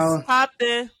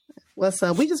Popping. What's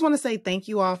up? We just want to say thank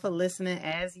you all for listening.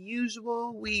 As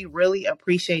usual, we really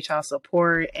appreciate y'all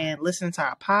support and listening to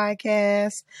our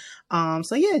podcast.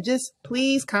 So yeah, just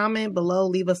please comment below,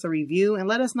 leave us a review, and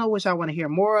let us know what y'all want to hear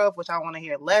more of, what y'all want to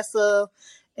hear less of.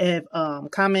 If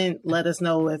comment, let us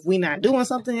know if we're not doing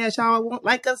something that y'all want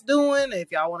like us doing.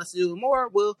 If y'all want us to do more,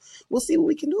 we'll see what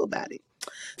we can do about it.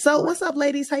 So what's up,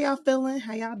 ladies? How y'all feeling?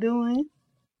 How y'all doing?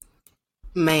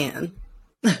 Man.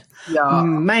 Y'all.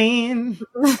 Man.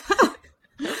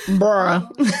 Bruh.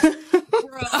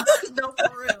 No,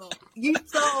 for real.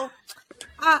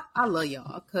 I love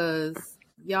y'all because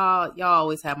y'all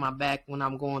always have my back when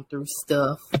I'm going through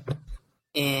stuff.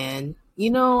 And,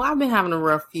 I've been having a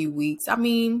rough few weeks. I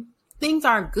mean, things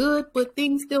are good, but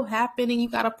things still happen and you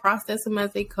got to process them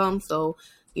as they come. So,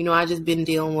 I just been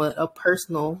dealing with a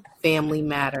personal family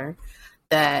matter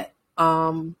that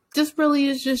just really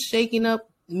is just shaking up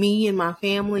me and my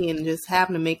family and just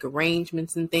having to make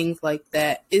arrangements and things like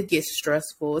that. It gets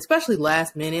stressful, especially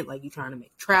last minute, like you're trying to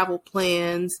make travel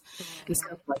plans and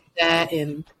stuff like that.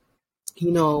 And,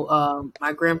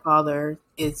 my grandfather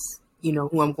is,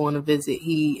 who I'm going to visit.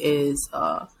 He is,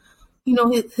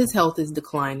 his health is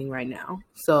declining right now.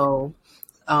 So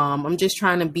I'm just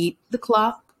trying to beat the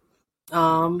clock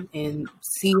and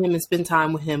see him and spend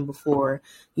time with him before,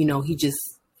 he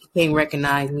can't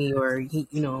recognize me or he,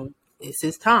 it's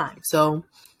his time. So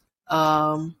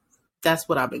that's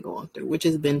what I've been going through, which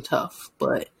has been tough.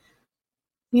 But,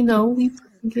 we've been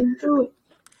getting through it.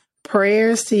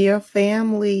 Prayers to your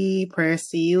family, prayers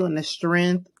to you and the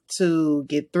strength to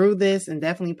get through this, and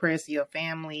definitely prayers to your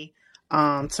family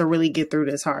to really get through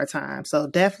this hard time. So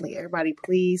definitely, everybody,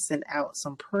 please send out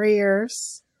some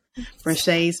prayers for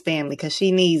Shay's family because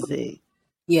she needs it.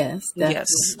 Yes, definitely.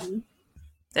 Yes.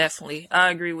 Definitely. I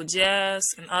agree with Jazz.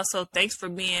 And also, thanks for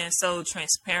being so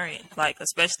transparent. Like,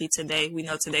 especially today. We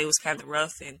know today was kind of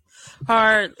rough and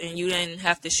hard, and you didn't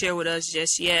have to share with us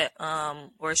just yet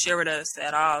or share with us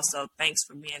at all. So, thanks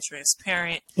for being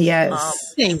transparent.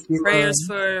 Yes. Thank you. Prayers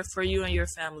for you and your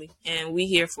family. And we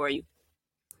here for you.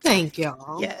 Thank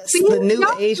y'all. Yes. The new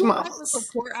age moms. The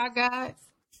support I got.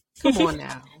 Come on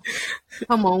now.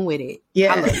 Come on with it.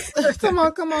 Yes. Come on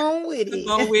with it.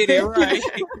 Come on with it, right.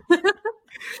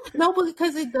 No,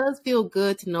 because it does feel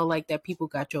good to know like that people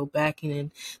got your back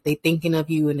and they thinking of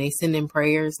you and they sending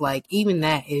prayers. Like even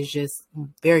that is just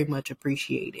very much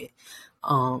appreciated.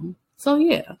 So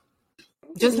yeah,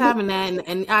 just having that.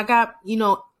 And I got,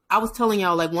 I was telling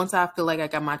y'all like once I feel like I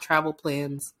got my travel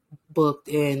plans booked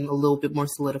and a little bit more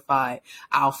solidified,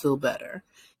 I'll feel better.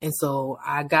 And so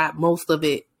I got most of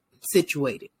it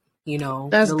situated.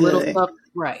 That's the good. Little stuff,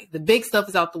 right? The big stuff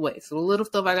is out the way, so the little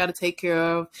stuff I got to take care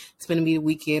of. It's gonna be the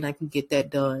weekend. I can get that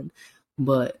done,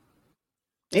 but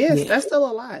yes, that's still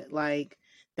a lot. Like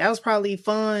that was probably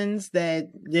funds that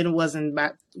then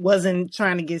wasn't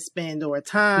trying to get spent or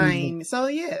time. Mm-hmm. So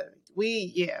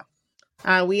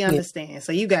we understand. Yeah.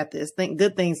 So you got this.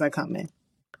 Good things are coming.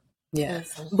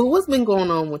 Yes, but what's been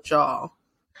going on with y'all?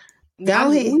 Go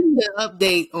ahead. We need an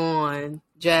update on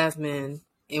Jasmine.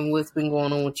 And what's been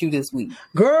going on with you this week?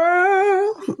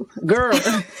 Girl.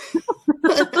 Because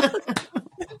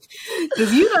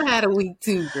you done had a week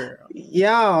too, girl.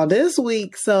 Y'all, this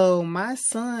week, so my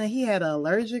son, he had an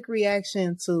allergic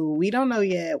reaction to, we don't know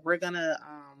yet. We're gonna,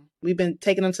 we've been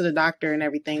taking him to the doctor and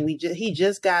everything. He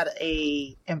just got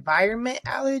a environment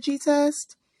allergy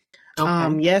test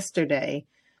yesterday.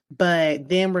 But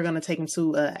then we're gonna take him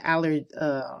to a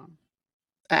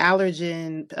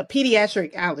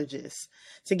pediatric allergist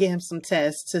to get him some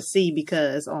tests to see,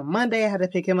 because on Monday I had to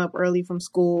pick him up early from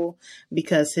school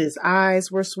because his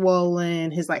eyes were swollen.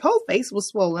 His whole face was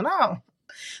swollen. Oh,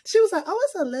 she was like, oh,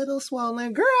 it's a little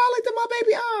swollen. Girl, I looked at my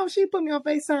baby arm. She put me on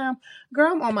FaceTime.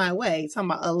 Girl, I'm on my way. Talking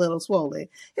about a little swollen.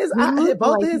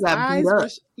 Both his eyes were,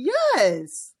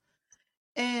 yes.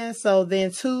 And so then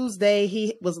Tuesday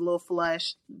he was a little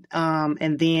flushed.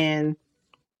 And then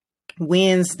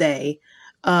Wednesday,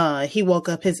 he woke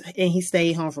up and he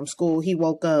stayed home from school. He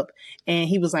woke up and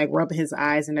he was rubbing his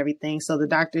eyes and everything. So the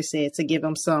doctor said to give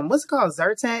him some, what's it called?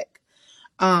 Zyrtec.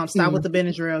 Stop with the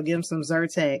Benadryl, give him some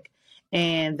Zyrtec.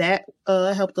 And that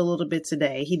helped a little bit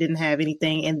today. He didn't have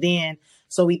anything. And then,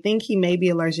 so we think he may be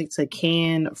allergic to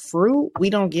canned fruit. We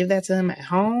don't give that to him at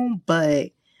home, but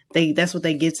that's what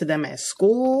they give to them at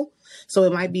school. So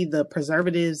it might be the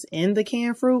preservatives in the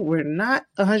canned fruit. We're not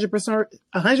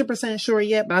 100% sure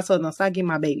yet, but I told them, stop giving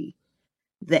my baby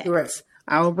that. Right.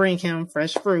 I will bring him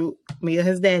fresh fruit. Me or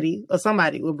his daddy or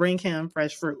somebody will bring him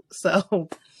fresh fruit. So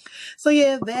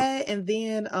yeah, that. And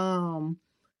then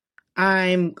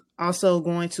I'm also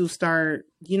going to start,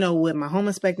 with my home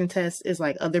inspecting test is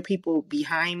like other people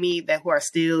behind me that who are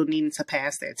still needing to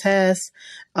pass their tests.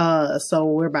 So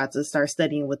we're about to start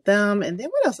studying with them. And then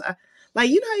what else? How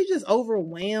you just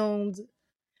overwhelmed,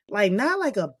 like not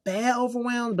like a bad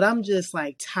overwhelmed, but I'm just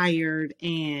like tired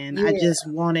and I Yeah. just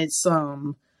wanted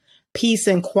some peace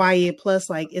and quiet. Plus,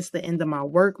 like it's the end of my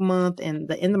work month, and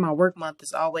the end of my work month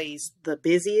is always the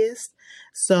busiest.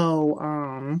 So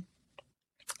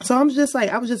I'm just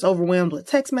like, I was just overwhelmed with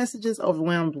text messages,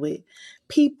 overwhelmed with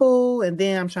people, and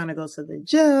then I'm trying to go to the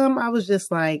gym. I was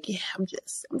just like, yeah, I'm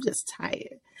just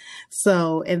tired.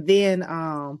 So, and then,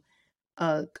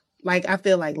 uh, like I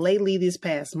feel like lately this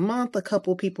past month, a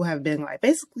couple people have been like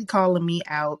basically calling me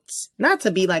out, not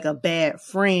to be like a bad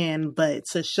friend, but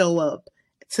to show up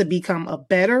to become a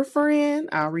better friend.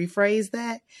 I'll rephrase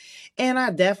that. And I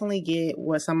definitely get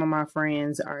what some of my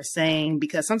friends are saying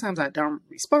because sometimes I don't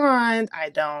respond. I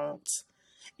don't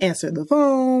answer the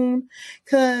phone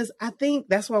because I think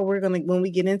that's why we're going to, when we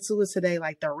get into it today,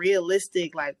 like the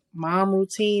realistic, like mom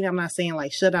routine. I'm not saying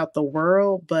like shut out the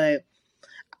world, but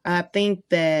I think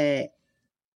that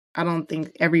I don't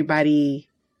think everybody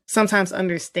sometimes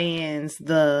understands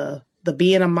the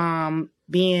being a mom,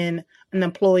 being an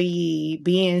employee,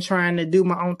 being trying to do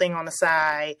my own thing on the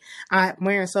side. I'm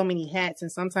wearing so many hats,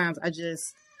 and sometimes I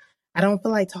don't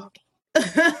feel like talking.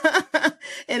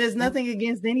 And it's nothing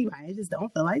against anybody. I just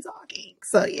don't feel like talking.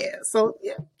 So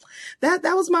yeah. That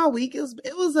was my week.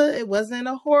 It wasn't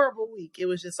a horrible week. It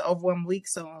was just an overwhelmed week.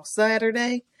 So on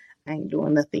Saturday, I ain't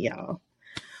doing nothing, y'all.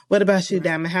 What about you,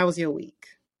 Diamond? How was your week?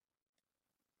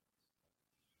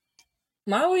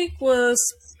 My week was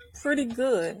pretty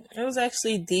good. It was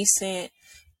actually decent.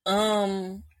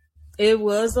 Um, it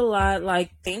was a lot,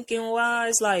 like thinking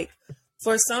wise. Like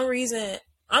for some reason,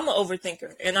 I'm an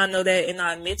overthinker, and I know that, and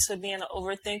I admit to being an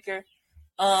overthinker.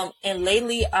 And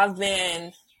lately I've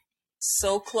been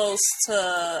so close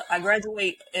to. I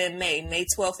graduate in May. May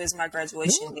 12th is my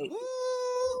graduation date.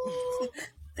 I'm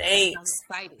Thanks.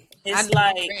 excited. It's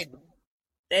like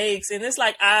thanks, and it's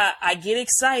like I get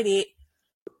excited,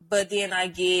 but then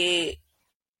I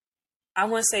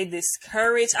want to say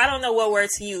discouraged. I don't know what word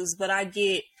to use, but I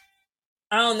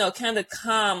don't know, kind of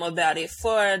calm about it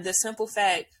for the simple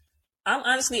fact I'm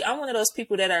one of those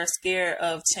people that are scared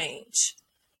of change.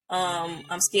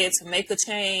 I'm scared to make a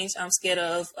change. I'm scared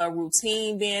of a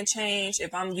routine being changed.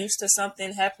 If I'm used to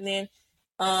something happening,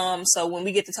 so when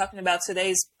we get to talking about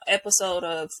today's episode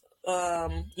of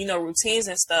routines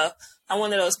and stuff, I'm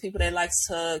one of those people that likes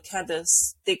to kind of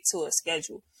stick to a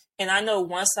schedule. And I know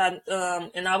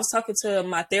and I was talking to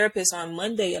my therapist on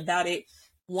Monday about it.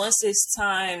 Once it's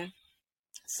time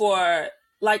for,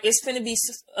 like, it's going to be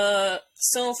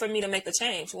soon for me to make a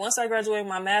change. Once I graduate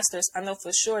my master's, I know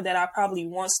for sure that I probably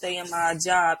won't stay in my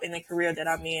job in the career that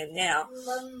I'm in now.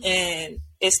 And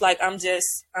it's like, I'm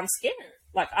scared.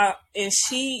 And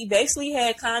she basically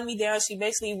had calmed me down. She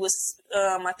basically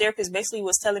my therapist basically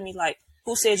was telling me, like,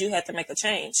 who said you had to make a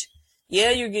change?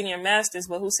 Yeah, you're getting your master's,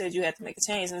 but who said you had to make a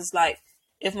change? And it's like,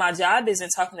 if my job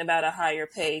isn't talking about a higher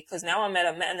pay, because now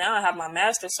now I have my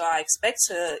master's, so I expect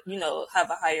to, have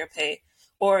a higher pay.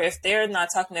 Or if they're not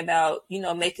talking about,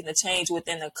 making a change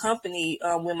within the company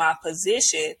with my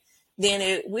position, then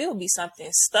it will be something.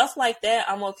 Stuff like that,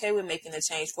 I'm okay with making a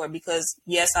change for, because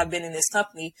yes, I've been in this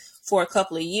company for a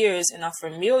couple of years and I'm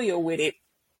familiar with it.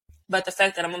 But the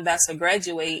fact that I'm about to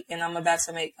graduate and I'm about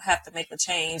to have to make a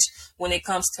change when it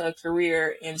comes to a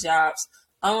career and jobs,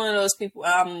 I'm one of those people.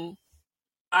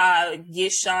 I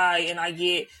get shy and I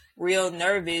get real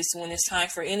nervous when it's time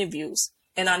for interviews.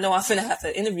 And I know I'm finna have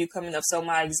an interview coming up, so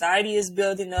my anxiety is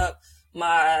building up.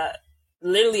 I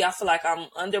feel like I'm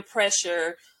under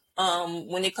pressure.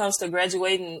 When it comes to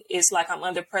graduating, it's like I'm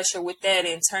under pressure with that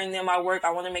and turning in my work.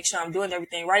 I want to make sure I'm doing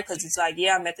everything right, because it's like,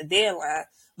 yeah, I'm at the deadline.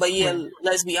 But yeah,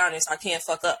 let's be honest, I can't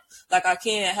fuck up. Like, I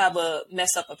can't have a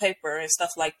mess up a paper and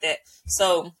stuff like that.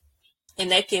 So,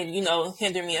 and that can,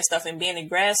 hinder me and stuff. And being in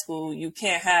grad school, you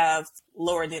can't have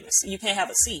you can't have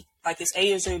a C. Like, it's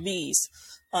A's or B's.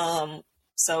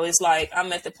 So it's like,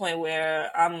 I'm at the point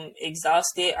where I'm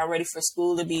exhausted. I'm ready for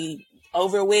school to be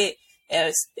over with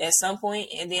at some point.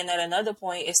 And then at another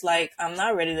point, it's like, I'm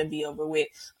not ready to be over with.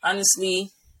 Honestly,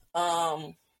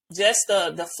 just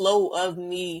the flow of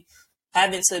me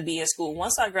having to be in school.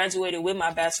 Once I graduated with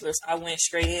my bachelor's, I went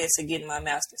straight into getting my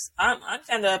master's. I'm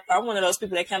one of those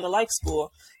people that kind of like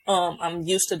school. I'm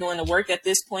used to doing the work at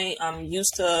this point. I'm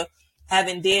used to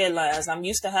having deadlines. I'm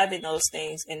used to having those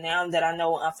things. And now that I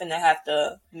know I'm finna have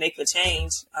to make a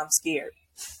change, I'm scared.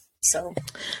 So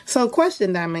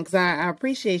question, Diamond, because I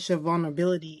appreciate your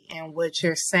vulnerability and what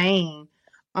you're saying.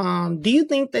 Do you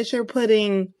think that you're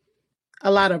putting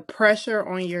a lot of pressure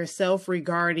on yourself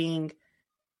regarding,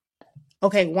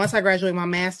 okay, once I graduate my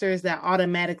master's, that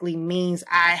automatically means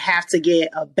I have to get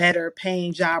a better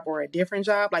paying job or a different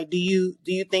job? Like, do you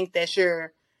think that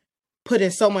you're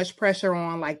putting so much pressure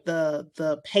on like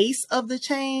the pace of the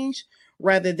change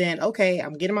rather than, okay,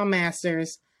 I'm getting my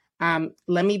master's,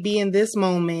 let me be in this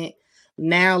moment.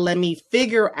 Now let me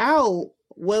figure out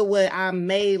what I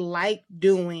may like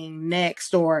doing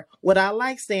next, or what I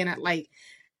like staying at. Like,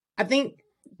 I think,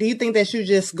 do you think that you're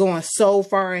just going so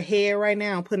far ahead right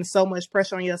now and putting so much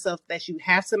pressure on yourself that you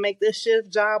have to make this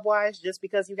shift job wise just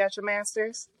because you got your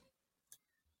master's?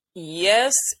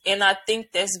 Yes, and I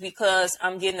think that's because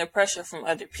I'm getting the pressure from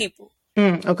other people.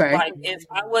 Okay. Like, if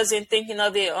I wasn't thinking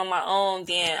of it on my own,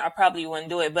 then I probably wouldn't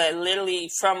do it. But literally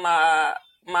from my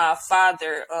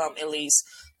father, at least,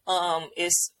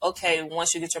 it's okay,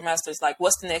 once you get your master's, like,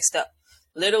 what's the next step?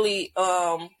 Literally,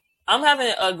 I'm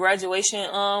having a graduation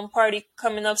party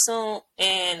coming up soon,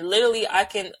 and literally I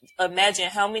can imagine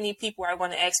how many people are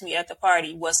going to ask me at the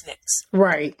party, what's next?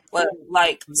 Right. Well,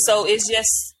 like, so it's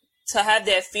just to have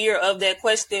that fear of that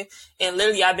question. And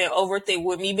literally I've been overthinking.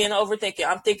 With me being overthinking,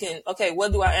 I'm thinking, okay,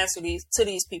 what do I answer to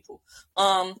these people?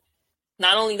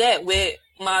 Not only that, with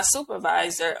my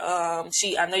supervisor, I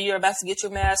know you're about to get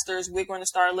your master's. We're going to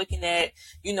start looking at,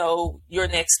 your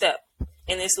next step.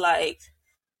 And it's like,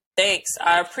 thanks,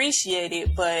 I appreciate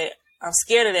it, but I'm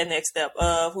scared of that next step.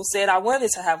 Who said I wanted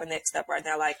to have a next step right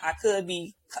now? Like, I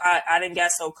didn't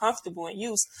get so comfortable and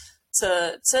used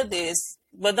to this.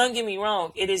 But don't get me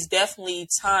wrong, it is definitely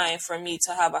time for me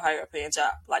to have a higher paying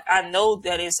job. Like, I know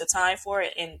that it's the time for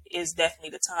it, and it's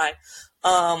definitely the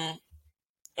time.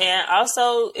 And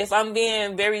also, if I'm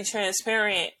being very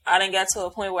transparent, I done got to a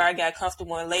point where I got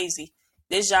comfortable and lazy.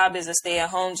 This job is a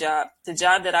stay-at-home job. The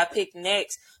job that I pick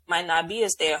next might not be a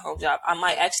stay-at-home job. I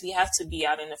might actually have to be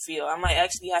out in the field. I might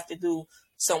actually have to do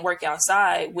some work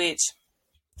outside, which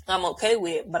I'm okay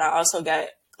with, but I also got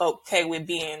okay with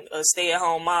being a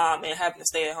stay-at-home mom and having a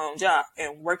stay-at-home job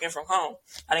and working from home.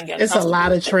 I didn't get. It's a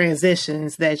lot of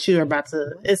transitions that you're about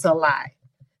to. It's a lot.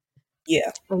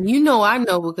 Yeah, I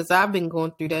know because I've been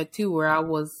going through that too, where I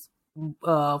was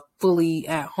fully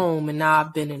at home and now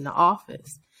I've been in the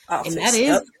office, and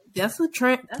that's a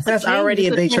trend. That's already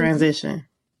a big transition.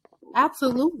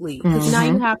 Absolutely, because now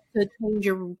you have to change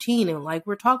your routine, and like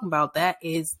we're talking about,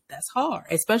 that's hard,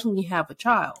 especially when you have a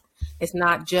child. It's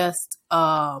not just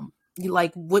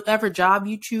like whatever job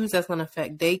you choose that's going to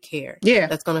affect daycare. Yeah,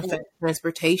 that's going to affect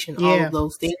transportation. Yeah. All of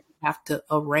those things you have to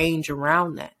arrange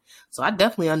around that. So I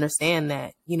definitely understand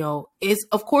that. It's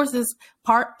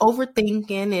part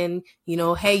overthinking, and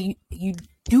hey, you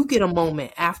do get a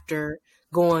moment after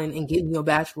going and getting your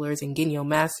bachelor's and getting your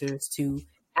master's to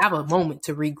have a moment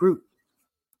to regroup.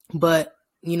 But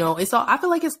it's all. I feel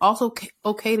like it's also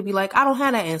okay to be like, I don't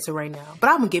have that answer right now, but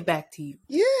I'm gonna get back to you.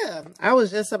 Yeah, I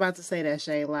was just about to say that,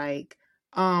 Shay. Like,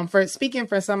 for speaking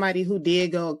for somebody who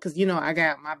did go, because I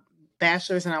got my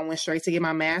bachelor's and I went straight to get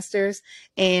my master's,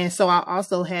 and so I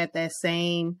also had that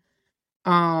same,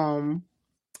 that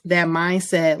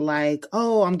mindset, like,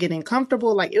 oh, I'm getting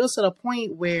comfortable. Like, it was to the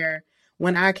point where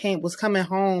when I was coming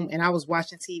home and I was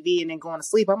watching TV and then going to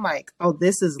sleep, I'm like, oh,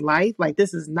 this is life. Like,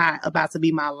 this is not about to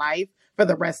be my life for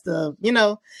the rest of,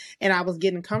 and I was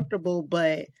getting comfortable.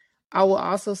 But I will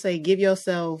also say, give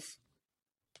yourself,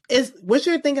 what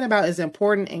you're thinking about is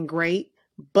important and great,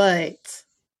 but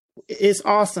it's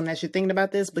awesome that you're thinking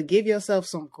about this, but give yourself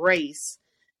some grace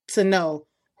to know,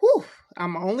 whew,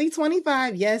 I'm only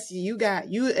 25. Yes, you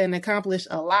accomplished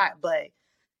a lot, but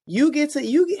you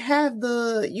have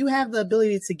the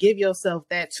ability to give yourself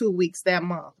that 2 weeks, that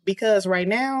month, because right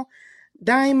now,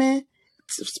 Diamond,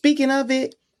 speaking of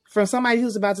it, from somebody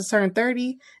who's about to turn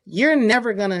 30, you're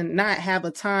never gonna not have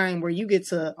a time where you get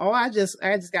to, oh, I just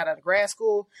got out of grad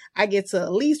school. I get to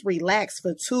at least relax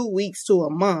for 2 weeks to a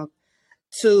month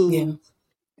to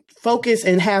focus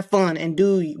and have fun and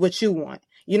do what you want.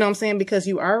 You know what I'm saying? Because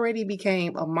you already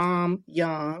became a mom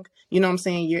young. You know what I'm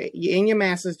saying? You're in your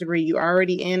master's degree. You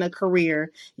already in a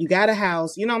career. You got a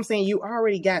house. You know what I'm saying? You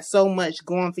already got so much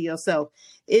going for yourself.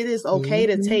 It is okay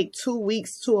to take 2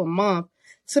 weeks to a month,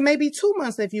 to maybe 2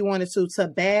 months if you wanted to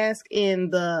bask in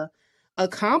the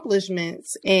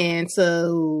accomplishments and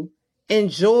to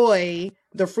enjoy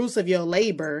the fruits of your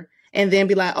labor, and then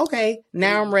be like, okay,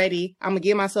 now I'm ready. I'm going to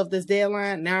give myself this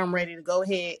deadline. Now I'm ready to go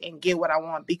ahead and get what I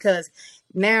want. Because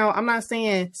now I'm not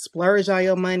saying splurge all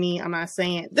your money. I'm not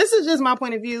saying, this is just my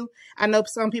point of view. I know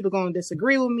some people are going to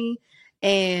disagree with me.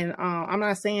 And I'm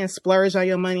not saying splurge all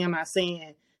your money. I'm not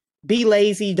saying be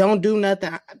lazy, don't do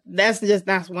nothing. That's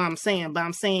what I'm saying. But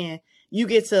I'm saying you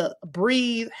get to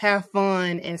breathe, have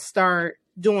fun, and start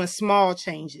doing small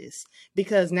changes.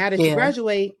 Because now that you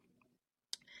graduate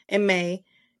in May,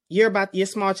 your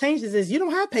small changes is you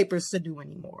don't have papers to do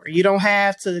anymore. You don't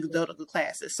have to go to the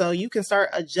classes. So you can start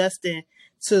adjusting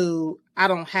to, I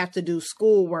don't have to do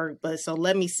schoolwork, but so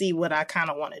let me see what I kind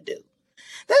of want to do.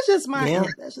 That's just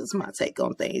my take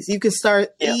on things. You can start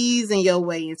easing your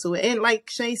way into it. And like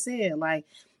Shay said, like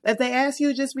if they ask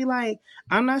you, just be like,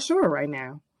 I'm not sure right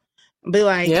now. Be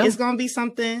like, it's gonna be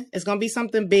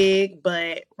something big,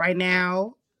 but right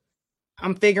now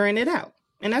I'm figuring it out.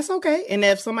 And that's okay. And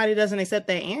if somebody doesn't accept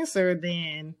that answer,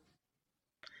 then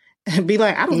be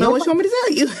like, I don't know what you want me to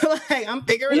tell you. Like, I'm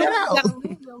figuring it out.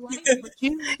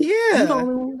 You the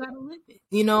only one gotta live it.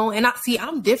 You know, and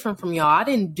I'm different from y'all. I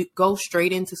didn't go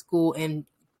straight into school and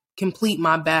complete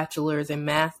my bachelor's and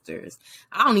master's.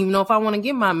 I don't even know if I want to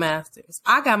get my master's.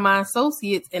 I got my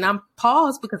associates and I'm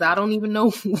paused because I don't even know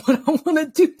what I want to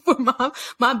do for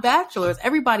my bachelor's.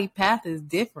 Everybody's path is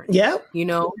different. Yep. You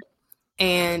know?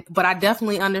 But I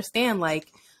definitely understand,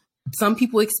 like, some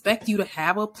people expect you to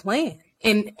have a plan.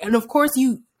 And of course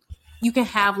you can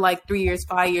have like 3 years,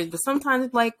 5 years, but sometimes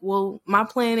it's like, well, my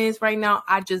plan is right now,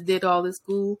 I just did all this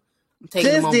school. I'm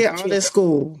taking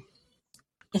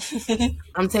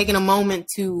I'm taking a moment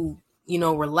to, you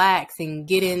know, relax and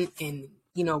get in and,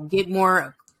 you know, get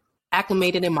more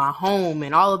acclimated in my home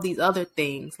and all of these other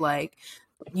things. Like,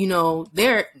 you know,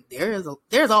 there's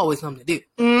always something to do.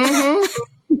 Mm-hmm.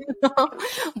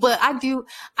 But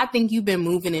I think you've been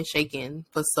moving and shaking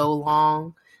for so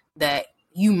long that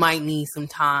you might need some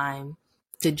time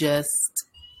to just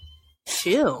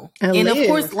chill. And of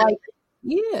course, like,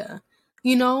 you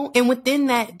know, and within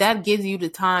that gives you the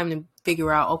time to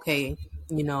figure out, okay,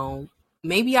 you know,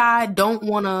 maybe I don't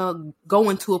want to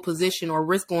go into a position or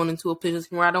risk going into a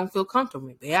position where I don't feel comfortable.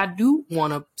 Maybe I do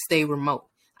want to stay remote.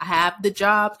 I have the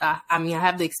job. I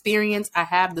have the experience. I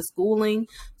have the schooling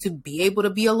to be able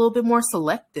to be a little bit more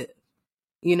selective,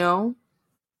 you know?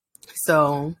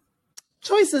 So.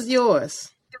 Choice is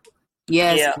yours.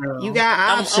 Yes. Yeah. You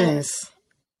got options.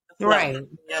 Right.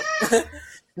 Yep.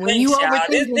 When you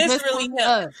overthink this really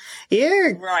helped.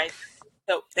 Yeah. Right.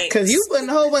 So, because you put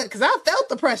a whole bunch, because I felt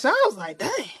the pressure. I was like,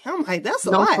 dang. I'm like, that's a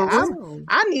lot.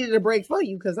 I needed a break for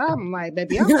you because I'm like,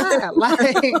 baby, I'm tired.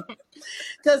 Like,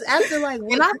 because after like,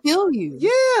 and I feel you.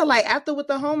 Yeah, like after with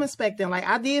the home inspecting, like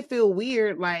I did feel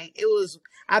weird. Like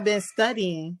I've been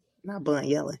studying, not bun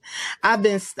yelling. I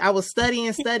was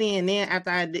studying. Then after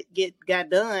I got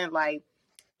done, like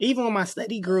even with my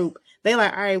study group, they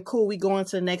like, all right, cool, we going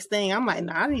to the next thing. I'm like,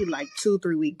 nah, I need like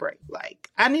 2-3 week break. Like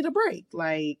I need a break.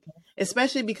 Like,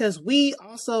 especially because we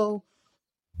also,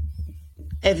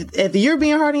 if you're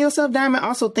being hard on yourself, Diamond,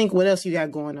 also think what else you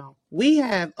got going on. We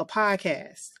have a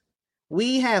podcast.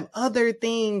 We have other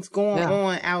things going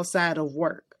on outside of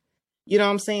work. You know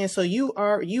what I'm saying? So you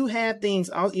have things.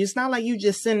 It's not like you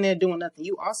just sitting there doing nothing.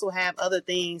 You also have other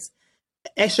things,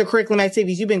 extracurricular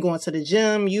activities. You've been going to the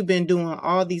gym. You've been doing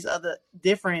all these other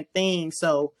different things.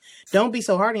 So don't be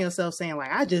so hard on yourself saying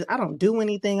like, I don't do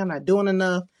anything. I'm not doing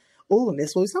enough. Oh, and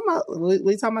that's what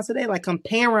we're talking about today. Like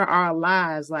comparing our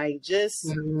lives. Like just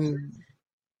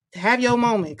have your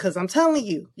moment. Cause I'm telling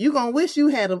you, you're going to wish you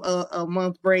had a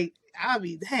month break. I'll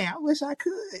be, dang, I wish I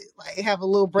could like have a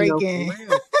little break in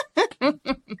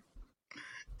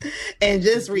and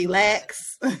just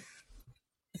relax.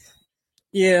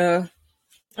 Yeah.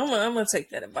 I'm gonna take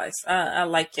that advice. I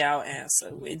like y'all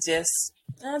answer.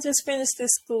 I just finished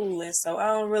this school and so I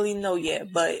don't really know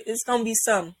yet, but it's gonna be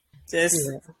some. Just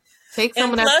take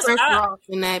some of that pressure off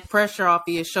and that pressure off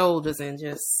of your shoulders and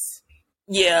just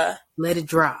let it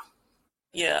drop.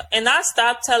 Yeah. And I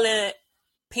stopped telling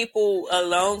people a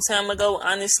long time ago,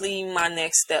 honestly, my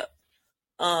next step.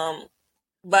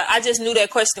 But I just knew that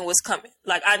question was coming.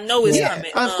 Like I know it's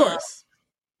coming. Of course.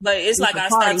 But it's like I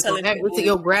started telling people. It's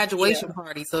your graduation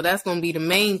party, so that's gonna be the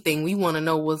main thing. We want to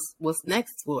know what's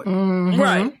next for it. Mm-hmm.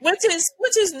 Right.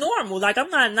 Which is normal. Like I'm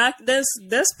not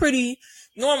that's pretty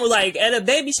normal. Like at a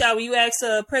baby shower, you ask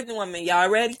a pregnant woman, y'all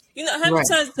ready? You know, how many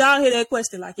times y'all hear that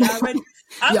question? Like, y'all ready?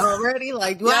 Y'all ready?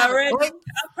 Like, y'all ready? I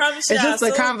promise y'all. It's just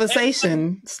a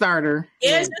conversation starter.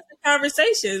 Yeah, it's just a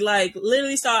conversation. Like,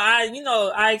 literally, so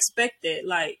I expected,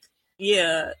 like,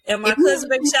 and my cousin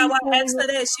baby shower, I asked her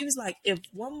that. She was like, if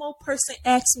one more person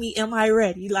asks me, am I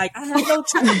ready? Like, I have no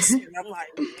choice. And I'm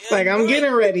like, I'm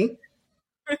getting ready.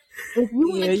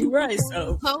 You're right.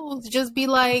 So, just be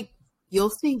like, you'll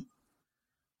see.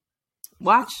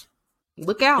 Watch.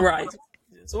 Look out. Right.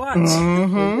 Just watch.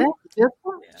 Mm-hmm. Just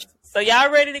watch. So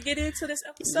y'all ready to get into this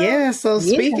episode? Yeah. So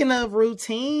speaking of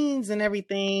routines and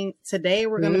everything, today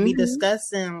we're going to be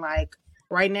discussing like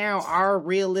right now, our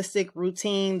realistic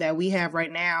routine that we have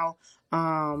right now,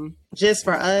 just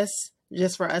for us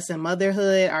in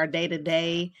motherhood, our day to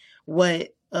day,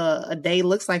 what a day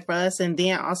looks like for us, and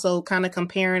then also kind of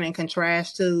comparing and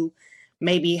contrast to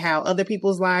maybe how other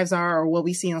people's lives are or what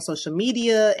we see on social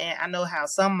media. And I know how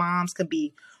some moms could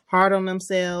be hard on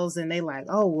themselves and they like,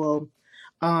 oh, well,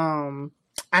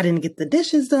 I didn't get the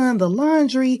dishes done, the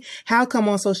laundry. How come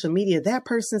on social media that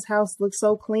person's house looks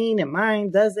so clean and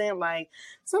mine doesn't? Like,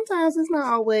 sometimes it's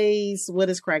not always what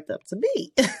it's cracked up to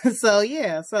be. So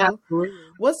yeah. So Absolutely.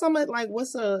 what's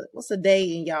a day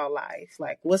in y'all life?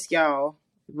 Like, what's y'all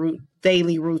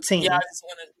daily routine? Yeah,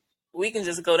 we can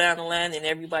just go down the line and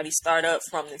everybody start up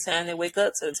from the time they wake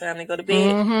up to the time they go to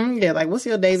bed. Mm-hmm. Yeah, like what's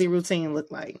your daily routine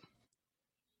look like?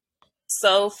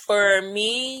 So for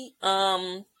me,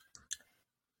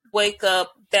 wake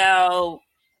up about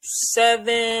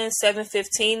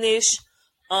 7:15 ish.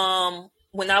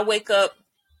 When I wake up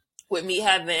with me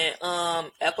having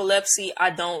epilepsy,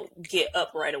 I don't get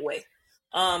up right away.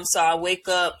 So I wake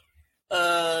up,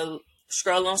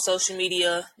 scroll on social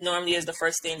media. Normally is the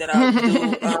first thing that I'll do.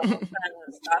 Trying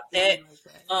to stop that.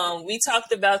 We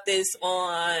talked about this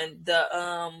on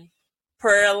the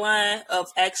prayer line of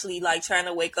actually like trying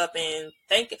to wake up and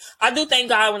I do thank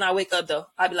God when I wake up though.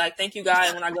 I be like, thank you God.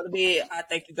 And when I go to bed, I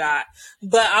thank you God.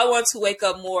 But I want to wake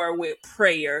up more with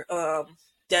prayer.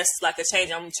 That's like a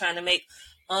change I'm trying to make.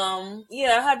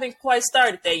 Yeah, I haven't quite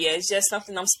started that yet. It's just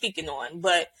something I'm speaking on.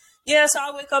 But yeah, so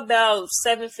I wake up about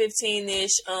 7:15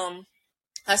 ish.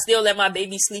 I still let my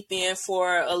baby sleep in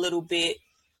for a little bit.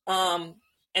 And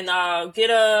I'll get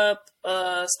up,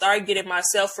 start getting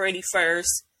myself ready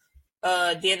first.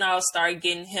 Then I'll start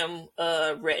getting him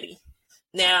ready.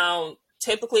 Now,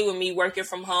 typically with me working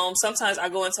from home, sometimes I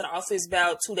go into the office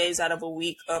about 2 days out of a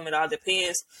week. It all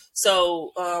depends.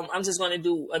 So I'm just going to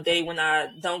do a day when I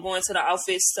don't go into the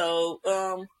office. So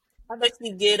I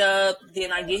basically get up,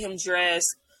 then I get him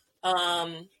dressed,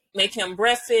 make him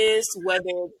breakfast,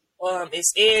 whether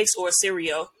it's eggs or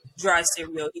cereal, dry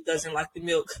cereal. He doesn't like the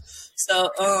milk. So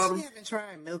I haven't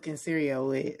tried milk and cereal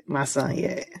with my son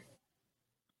yet.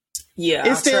 Yeah,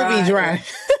 it still be dry.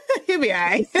 He'll be all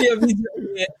right.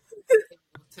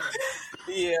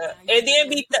 Yeah, and then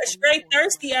be straight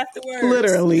thirsty afterwards.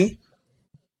 Literally.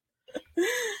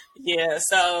 Yeah.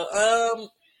 So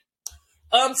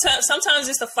sometimes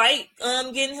it's a fight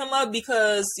getting him up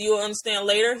because you'll understand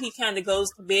later he kind of goes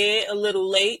to bed a little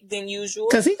late than usual.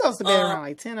 Because he goes to bed around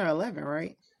like 10 or 11,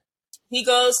 right?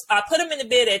 I put him in the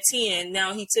bed at 10.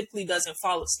 Now he typically doesn't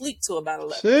fall asleep till about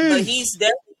 11. Jeez. But he's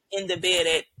definitely in the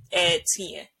bed at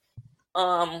 10.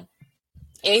 And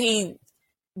he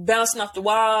bouncing off the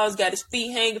walls, got his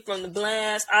feet hanging from the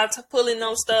blinds. I'll pulling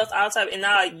on stuff. And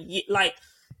I like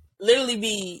literally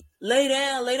be lay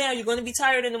down. You're going to be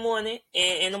tired in the morning.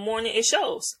 And in the morning it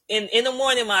shows. And in the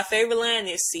morning, my favorite line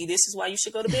is, see, this is why you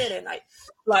should go to bed at night.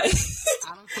 Like,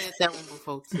 I don't said that one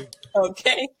before too.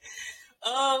 Okay.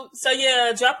 So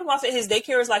yeah, drop him off at his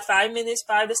daycare is like 5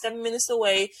 to 7 minutes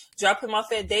away. Drop him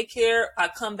off at daycare. I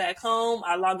come back home.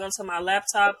 I log onto my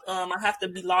laptop. I have to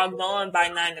be logged on by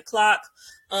 9 o'clock.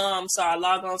 So I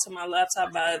log on to my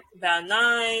laptop by about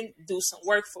 9, do some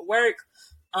work for work.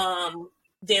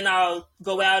 Then I'll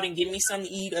go out and get me something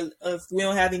to eat if we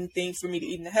don't have anything for me to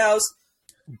eat in the house.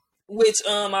 Which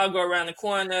I'll go around the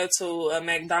corner to a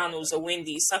McDonald's or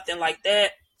Wendy's, something like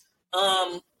that.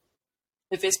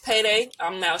 If it's payday,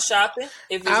 I'm out shopping.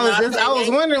 If it's I was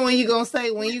wondering when you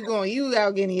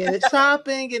out getting your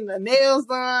shopping, getting the nails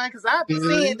done, because I've been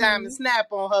seeing Diamond Snap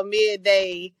on her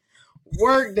midday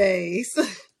work days.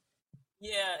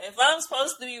 Yeah, if I'm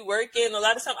supposed to be working, a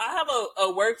lot of time I have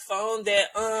a work phone that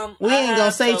we ain't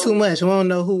gonna say too much. We don't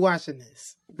know who watching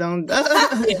this. Don't.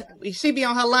 She be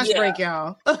on her lunch break,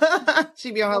 y'all.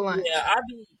 She be on her lunch. Yeah,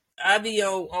 I be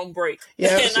on break.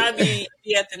 Yeah, and I be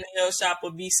at the nail shop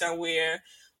or be somewhere.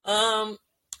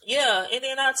 Yeah, and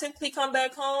then I typically come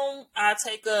back home. I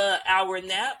take a hour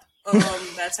nap. By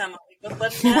the time I wake up for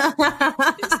the nap,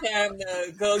 it's time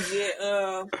to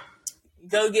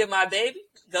go get my baby.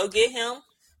 Go get him.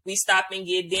 We stop and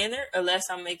get dinner, unless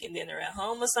I'm making dinner at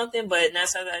home or something. But 9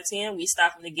 times out of 10, we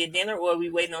stop him to get dinner, or we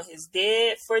waiting on his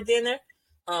dad for dinner.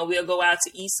 We'll go out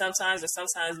to eat sometimes, or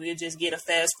sometimes we'll just get a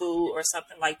fast food or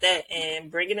something like that and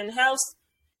bring it in the house.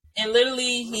 And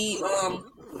literally, he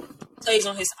plays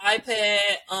on his iPad.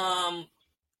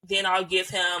 Then I'll give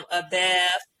him a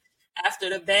bath. After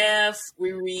the bath,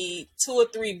 we read 2 or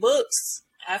 3 books.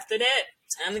 After that,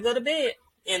 time to go to bed.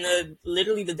 And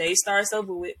literally, the day starts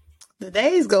over with. The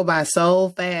days go by so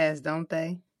fast, don't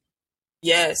they?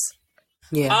 Yes.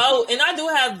 Yeah. Oh, and I do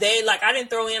have days, like I didn't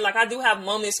throw in, like I do have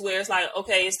moments where it's like,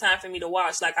 okay, it's time for me to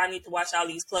wash. Like I need to wash all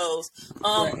these clothes.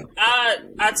 Right.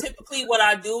 I typically, what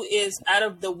I do is out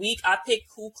of the week, I pick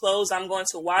who clothes I'm going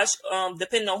to wash,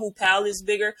 depending on who pile is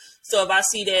bigger. So if I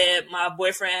see that my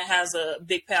boyfriend has a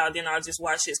big pile, then I'll just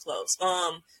wash his clothes.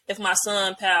 If my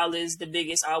son pile is the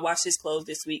biggest, I'll wash his clothes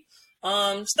this week.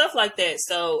 Stuff like that.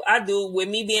 So I do, with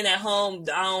me being at home,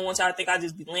 I don't want y'all to think I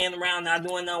just be laying around not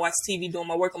doing nothing, watch TV, doing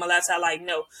my work on my laptop. Like,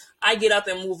 no, I get up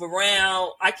and move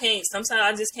around. I can't, sometimes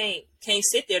I just can't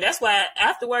sit there. That's why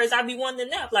afterwards I be wanting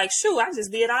to nap. Like, shoot, I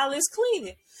just did all this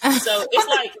cleaning. So it's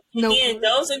like, again,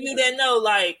 those of you that know,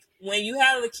 like, when you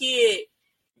have a kid,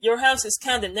 your house is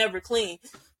kind of never clean.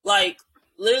 Like,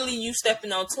 literally, you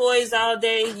stepping on toys all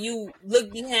day. You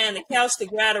look behind the couch to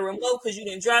grab a remote because you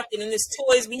done dropped it and there's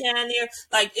toys behind there.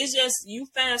 Like, it's just, you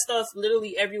find stuff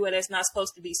literally everywhere that's not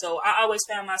supposed to be. So I always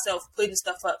found myself putting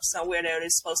stuff up somewhere that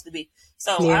it's supposed to be.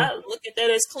 So I look at that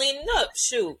as cleaning up.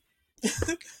 Shoot.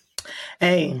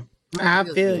 Hey, I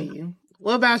feel you.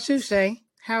 What about you, Shay?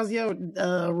 How's your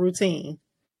routine?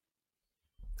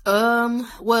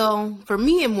 Well, for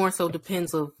me, it more so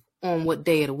depends on what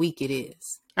day of the week it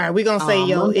is. All right, we're gonna say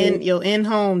your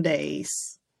in-home days,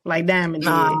 like Diamond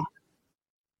did.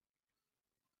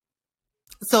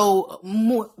 So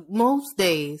most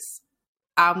days,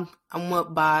 I'm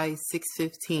up by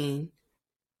 6:15,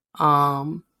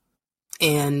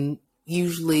 and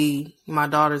usually my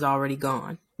daughter's already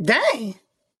gone. Dang.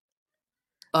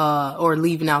 Or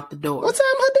leaving out the door. What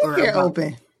time her daycare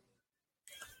open?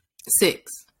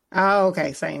 6. Oh,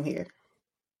 okay, same here.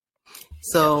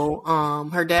 So,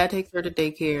 her dad takes her to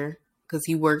daycare because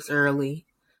he works early.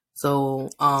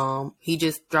 So, he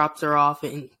just drops her off,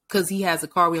 and because he has a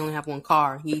car, we only have one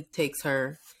car. He takes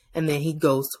her, and then he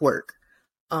goes to work.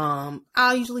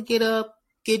 I'll usually get up,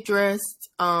 get dressed,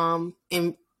 and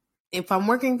if I'm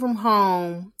working from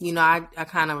home, you know, I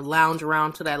kind of lounge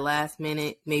around to that last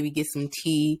minute, maybe get some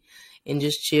tea and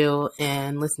just chill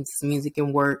and listen to some music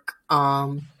and work.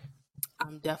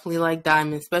 I'm definitely like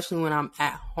Diamond, especially when I'm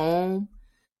at home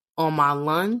on my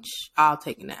lunch, I'll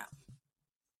take a nap.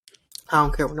 I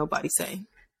don't care what nobody say.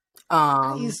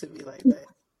 I used to be like that.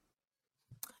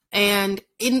 And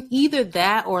in either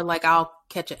that or like I'll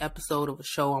catch an episode of a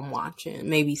show I'm watching,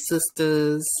 maybe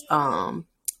Sisters,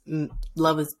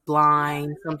 Love is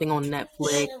Blind, something on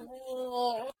Netflix.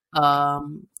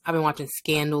 I've been watching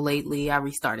Scandal lately. I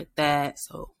restarted that,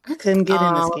 so I couldn't get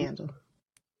into Scandal.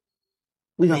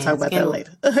 We're gonna talk about Scandal,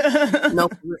 that later. No,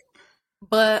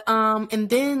 but and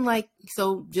then like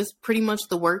so, just pretty much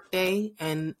the work day,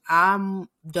 and I'm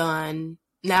done.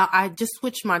 Now I just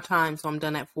switched my time, so I'm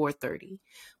done at 4:30.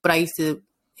 But it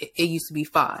used to be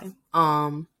 5.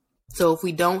 So if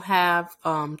we don't have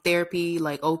therapy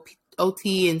like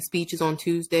OT and speeches on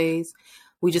Tuesdays,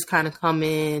 we just kind of come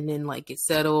in and like get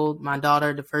settled. My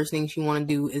daughter, the first thing she want to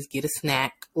do is get a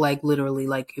snack. Like literally,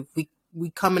 like if we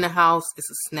come in the house,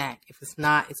 it's a snack. If it's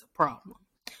not, it's a problem.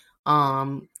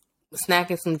 A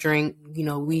snack and some drink. You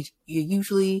know, it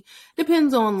usually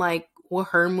depends on like what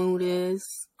her mood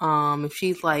is. If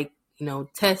she's like, you know,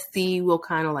 testy, we'll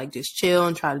kind of like just chill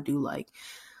and try to do like,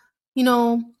 you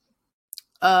know,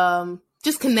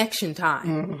 just connection time.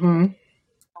 Mm-hmm.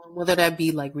 Whether that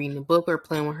be like reading a book or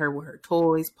playing with her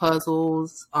toys,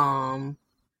 puzzles, you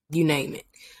name it.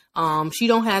 She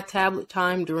don't have tablet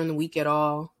time during the week at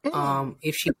all.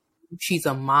 If she's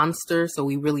a monster, so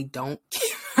we really don't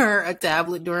give her a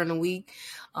tablet during the week.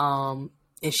 And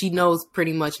she knows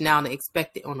pretty much now to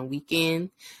expect it on the weekend.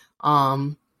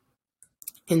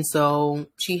 And so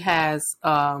she has,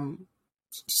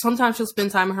 sometimes she'll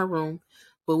spend time in her room,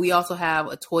 but we also have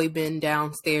a toy bin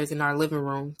downstairs in our living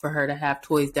room for her to have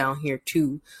toys down here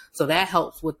too. So that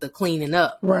helps with the cleaning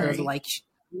up. Right. Because like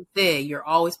you said, you're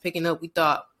always picking up. We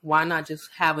thought, why not just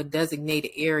have a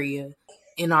designated area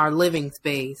in our living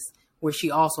space where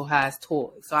she also has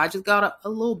toys? So I just got a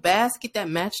little basket that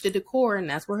matched the decor, and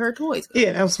that's where her toys go.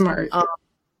 Yeah, that was smart.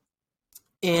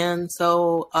 And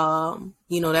so,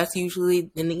 you know, that's usually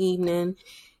in the evening.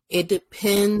 It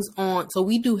depends on, so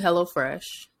we do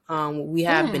HelloFresh. We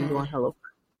have been doing HelloFresh.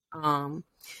 And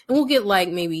we'll get like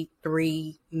maybe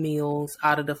 3 meals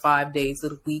out of the 5 days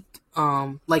of the week.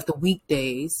 Like the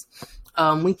weekdays.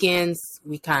 Weekends,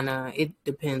 it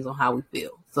depends on how we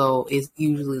feel. So it's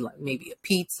usually like maybe a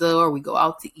pizza or we go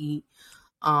out to eat.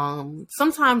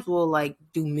 Sometimes we'll like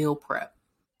do meal prep.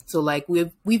 So like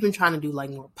we've been trying to do like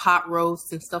more pot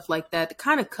roasts and stuff like that to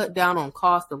kind of cut down on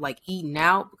cost of like eating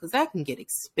out, because that can get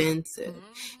expensive.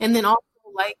 And then also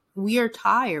like we are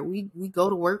tired. We go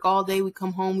to work all day. We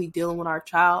come home. We dealing with our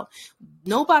child.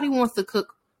 Nobody wants to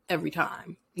cook every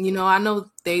time. You know, I know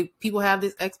people have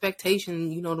this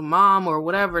expectation, you know, the mom or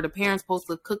whatever, the parents supposed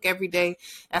to cook every day.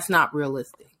 That's not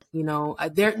realistic. You know,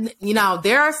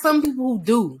 there are some people who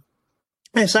do.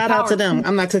 And shout out to them.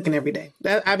 I'm not cooking every day.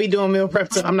 I be doing meal prep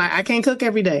too. I can't cook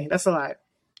every day. That's a lot.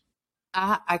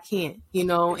 I can't, you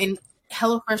know, and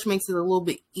HelloFresh makes it a little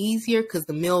bit easier because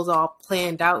the meal's all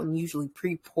planned out and usually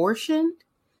pre-portioned.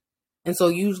 And so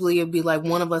usually it'd be like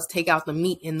one of us take out the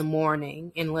meat in the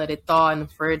morning and let it thaw in the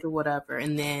fridge or whatever.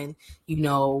 And then, you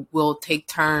know, we'll take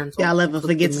turns. Y'all ever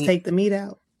forget to take the meat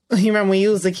out? You remember when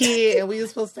you was a kid and we were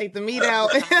supposed to take the meat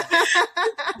out?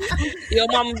 Your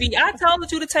mama be, I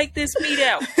told you to take this meat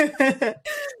out.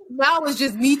 Now it's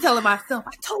just me telling myself,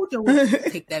 I told you to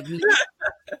take that meat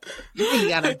out. You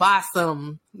gotta buy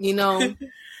some, you know?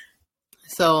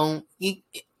 So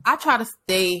I try to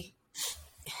stay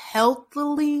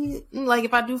healthily, like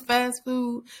if I do fast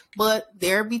food, but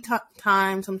there be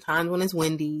times sometimes when it's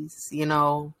Wendy's, you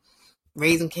know,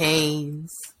 Raising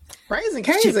Cane's. Raising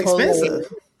Cane's is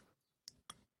expensive.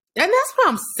 And that's what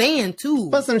I'm saying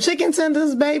too. For some chicken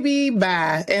tenders, baby,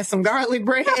 bye. And some garlic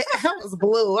bread. I was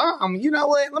blue. You know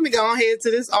what? Let me go ahead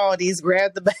to this Aldi's,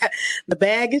 grab the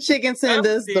bag of chicken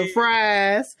tenders, the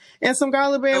fries, and some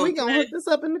garlic bread. We gonna hook this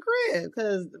up in the crib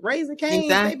because Raising Cane's,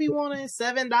 they be wanting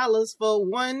 $7 for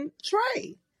one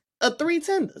tray of 3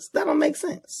 tenders. That don't make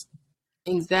sense.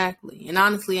 Exactly. And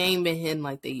honestly, I ain't been hitting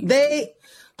like they used to.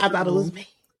 I thought it was me.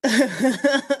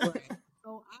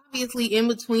 So obviously in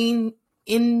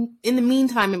the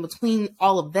meantime, in between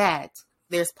all of that,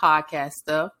 there's podcast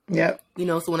stuff. Yep. You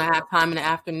know, so when I have time in the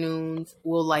afternoons,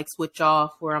 we'll like switch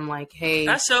off where I'm like, hey.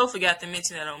 I sure forgot to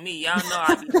mention that on me. Y'all know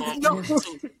I be going to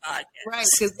podcast. Right,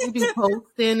 because we do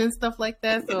posting and stuff like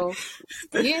that. So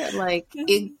yeah, like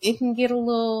it can get a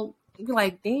little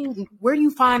like, dang, where do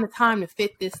you find the time to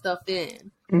fit this stuff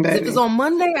in? If it's on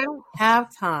Monday, I don't have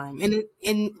time.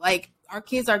 And like our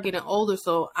kids are getting older,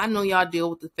 so I know y'all deal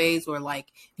with the phase where like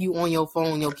you on your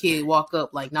phone, your kid walk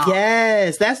up like, nah.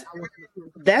 Yes, that's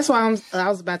why I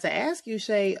was about to ask you,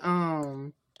 Shay,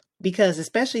 because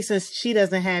especially since she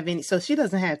doesn't have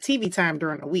TV time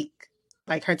during the week.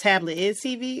 Like her tablet is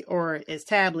TV, or is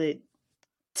tablet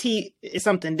is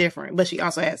something different, but she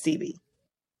also has TV.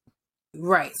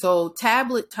 Right. So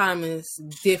tablet time is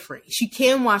different. She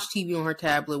can watch TV on her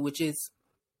tablet, which is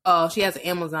she has an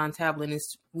Amazon tablet, and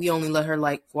we only let her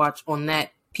like watch on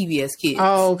that PBS Kids.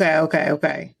 Oh,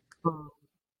 okay.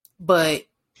 But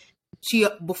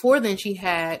before then she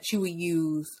would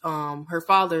use her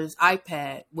father's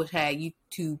iPad, which had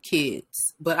YouTube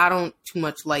Kids. But I don't too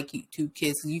much like YouTube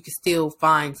Kids because you can still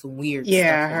find some weird stuff.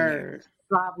 Yeah, I heard.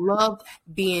 So I've loved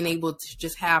being able to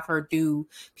just have her do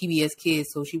PBS Kids.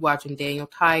 So she watching Daniel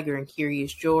Tiger and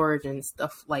Curious George and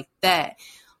stuff like that.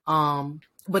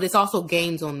 But it's also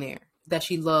games on there that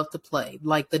she loved to play,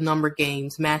 like the number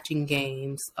games, matching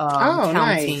games, counting,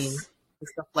 nice. and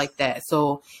stuff like that.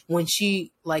 So when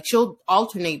she'll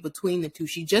alternate between the two.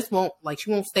 She won't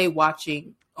stay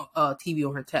watching TV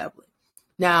on her tablet.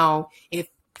 Now, if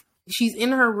she's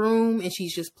in her room and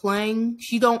she's just playing,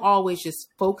 she don't always just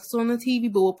focus on the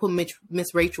TV, but we'll put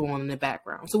Miss Rachel on in the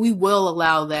background. So we will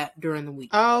allow that during the week.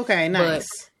 Oh, okay,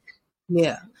 nice. But,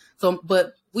 yeah. So,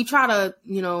 but we try to,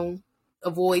 you know,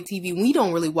 avoid TV. We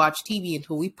don't really watch TV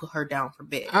until we put her down for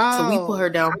bed. Oh. So we put her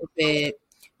down for bed.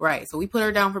 Right. So we put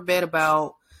her down for bed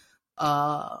about,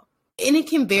 and it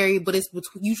can vary, but it's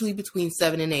usually between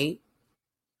 7 and 8.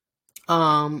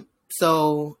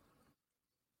 So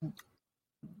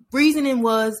reasoning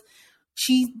was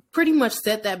she pretty much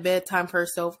set that bedtime for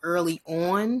herself early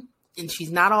on, and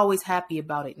she's not always happy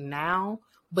about it now,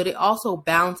 but it also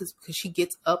balances because she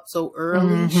gets up so early.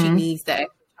 Mm-hmm. She needs that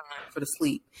extra time for the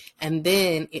sleep. And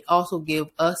then it also gives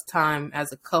us time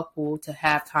as a couple to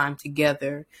have time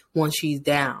together once she's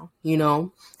down, you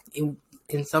know? And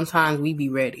sometimes we be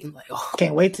ready. Like, oh,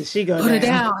 can't wait till she goes down. Put her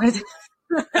down.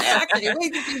 I can't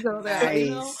wait till she goes down.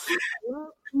 Nice.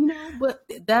 You know, but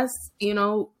that's, you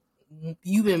know,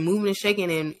 you've been moving and shaking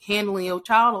and handling your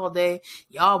child all day.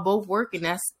 Y'all both working.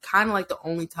 That's kind of like the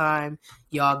only time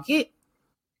y'all get,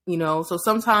 you know. So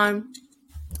sometimes,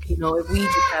 you know, if we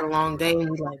just had a long day and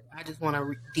we like, I just want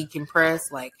to decompress,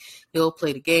 like he'll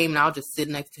play the game and I'll just sit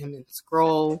next to him and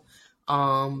scroll.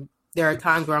 There are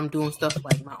times where I'm doing stuff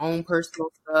like my own personal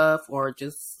stuff, or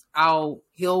just he'll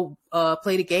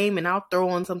play the game and I'll throw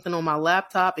on something on my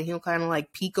laptop and he'll kind of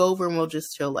like peek over and we'll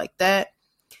just chill like that.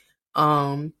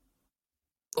 Or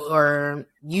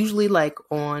usually like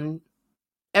on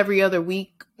every other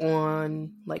week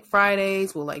on like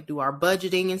Fridays, we'll like do our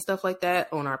budgeting and stuff like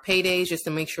that on our paydays just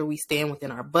to make sure we stand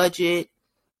within our budget.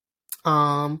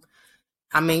 I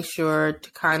make sure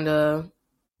to kind of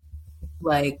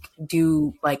like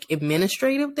do like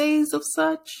administrative days of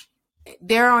such.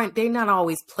 They're not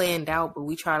always planned out, but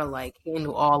we try to like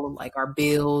handle all of like our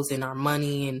bills and our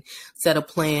money and set a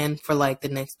plan for like the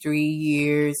next 3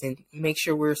 years and make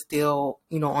sure we're still,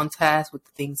 on task with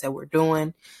the things that we're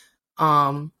doing.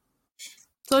 So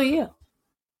yeah,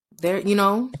 there,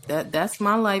 that's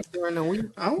my life during the week.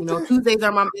 Okay. Tuesdays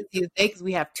are my busiest day because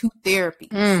we have 2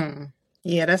 therapies.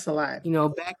 Yeah, that's a lot.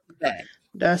 Back to back.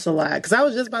 That's a lot. Because I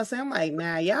was just about to say, I'm like,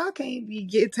 nah, y'all can't be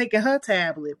taking her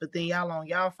tablet, but then y'all on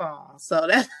y'all phone. So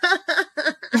that's,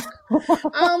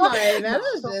 I'm like, now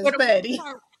that's just petty.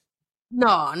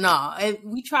 No.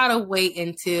 We try to wait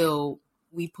until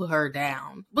we put her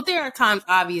down. But there are times,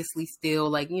 obviously, still,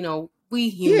 like, we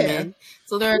human. Yeah.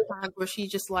 So there are times where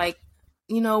she's just like,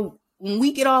 when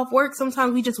we get off work,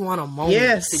 sometimes we just want a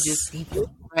moment to just be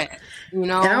rest,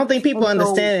 And I don't think people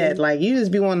understand that. Like, you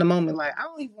just be wanting a moment. Like, I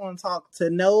don't even want to talk to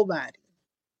nobody.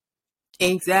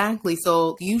 Exactly.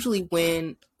 So usually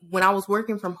when I was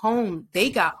working from home,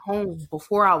 they got home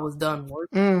before I was done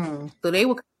working. So they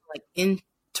would like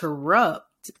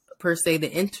interrupt per se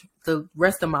the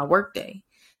rest of my workday,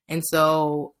 and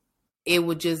so it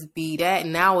would just be that.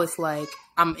 And now it's like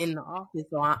I'm in the office,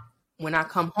 so when I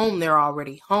come home, they're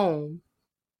already home.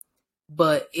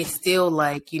 But it's still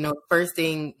like, first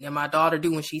thing that my daughter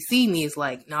do when she see me is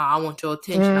like, nah, I want your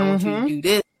attention. I want you to do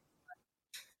this.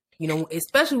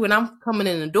 Especially when I'm coming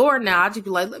in the door now, I just be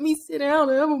like, let me sit down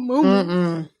and have a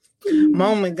moment.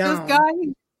 Moment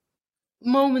gone.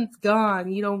 Moment's gone.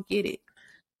 You don't get it.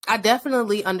 I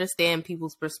definitely understand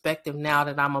people's perspective now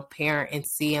that I'm a parent and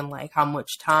seeing like how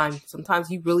much time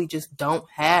sometimes you really just don't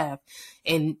have.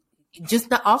 And just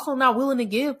not willing to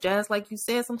give, Jazz. Like you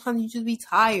said, sometimes you just be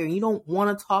tired. You don't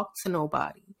want to talk to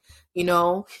nobody,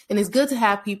 and it's good to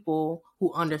have people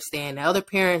who understand that. Other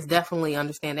parents definitely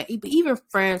understand that, but even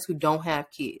friends who don't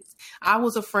have kids. I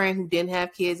was a friend who didn't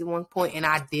have kids at one point, and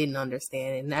I didn't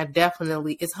understand it. And that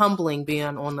definitely is humbling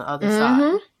being on the other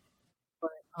side.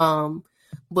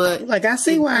 But like, I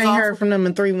see why I ain't heard from them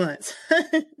in 3 months.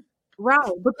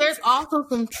 Right. But there's also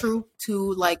some truth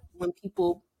to like when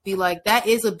people be like, that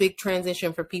is a big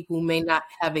transition for people who may not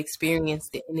have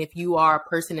experienced it. And if you are a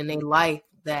person in their life,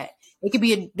 that it could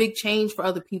be a big change for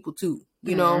other people too.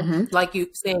 Like you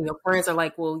saying, your friends are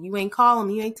like, well, you ain't calling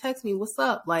me, you ain't text me. What's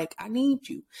up? Like, I need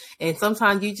you. And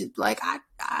sometimes you just like,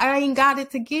 I ain't got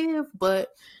it to give, but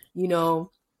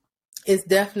it's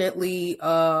definitely,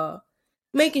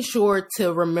 making sure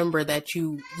to remember that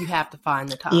you have to find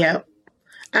the time. Yep.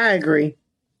 I agree.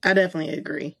 I definitely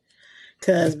agree.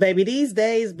 Cause baby, these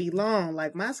days be long.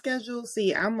 Like my schedule.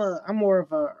 See, I'm more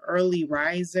of a early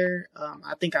riser.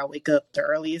 I think I wake up the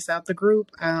earliest out the group.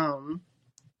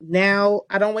 Now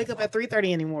I don't wake up at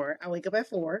 3:30 anymore. I wake up at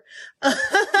 4.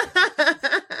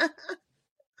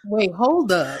 Wait,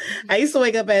 hold up. I used to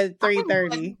wake up at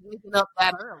 3:30. Waking up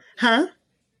that early. Huh?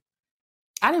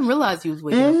 I didn't realize you was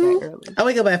waking up that early. I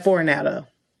wake up at 4 now though.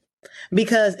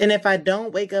 And if I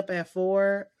don't wake up at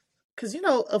 4, because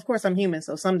of course I'm human,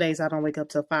 so some days I don't wake up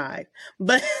till 5.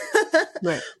 But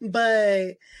right.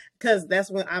 But because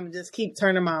that's when I'm just keep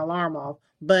turning my alarm off.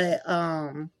 But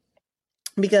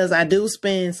because I do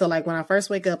spend, so like when I first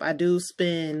wake up, I do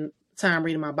spend time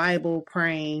reading my Bible,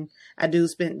 praying. I do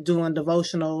spend doing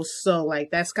devotionals. So like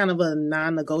that's kind of a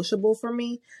non-negotiable for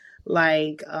me.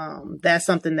 Like that's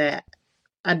something that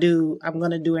I'm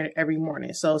going to do it every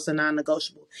morning. So it's a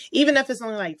non-negotiable. Even if it's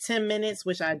only like 10 minutes,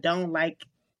 which I don't like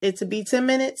it to be 10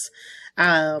 minutes.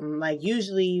 Like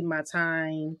usually my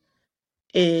time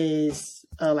is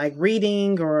like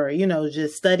reading or,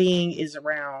 just studying is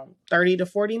around 30 to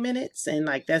 40 minutes. And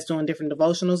like that's doing different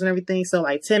devotionals and everything. So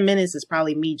like 10 minutes is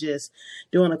probably me just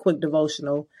doing a quick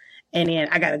devotional and then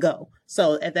I got to go.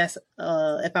 So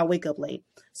if I wake up late.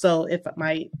 So if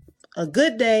a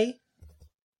good day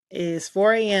is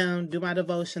 4 a.m., do my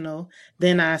devotional.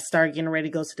 Then I start getting ready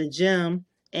to go to the gym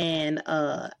and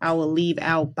I will leave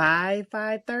out by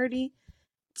 5:30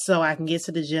 so I can get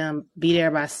to the gym, be there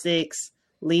by 6,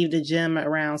 leave the gym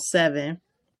around 7.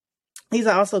 These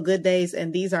are also good days,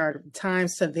 and these are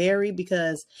times to vary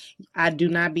because I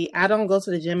don't go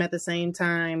to the gym at the same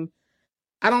time.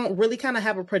 I don't really kind of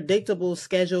have a predictable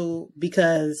schedule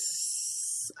because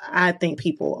I think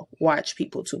people watch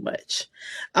people too much.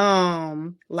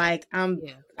 So like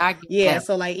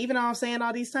even though I'm saying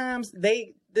all these times,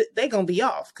 they gonna be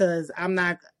off because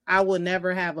I will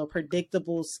never have a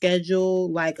predictable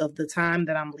schedule like of the time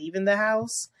that I'm leaving the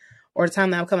house or the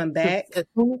time that I'm coming back. As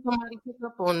soon as somebody picks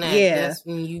up on that, that's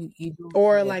when you do.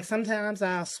 Or like sometimes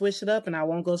I'll switch it up and I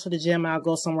won't go to the gym. I'll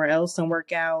go somewhere else and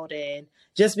work out. And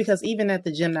just because even at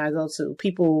the gym that I go to,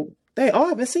 people I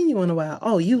haven't seen you in a while.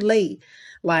 Oh, you late.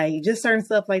 Like, just certain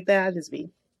stuff like that. I just be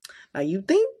like, you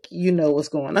think you know what's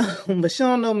going on, but you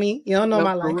don't know me. You don't know No,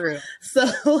 my for life. real. So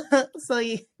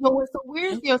So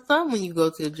where's your son when you go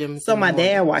to the gym? So my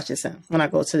dad watches him when I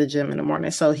go to the gym in the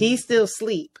morning. So he still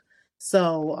sleep.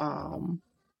 So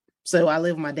I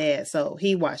live with my dad. So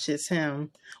he watches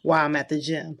him while I'm at the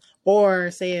gym.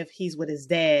 Or say if he's with his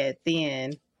dad,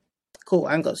 then cool,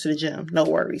 I can go to the gym. No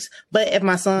worries. But if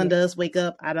my son does wake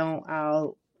up,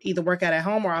 I'll either work out at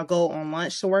home or I'll go on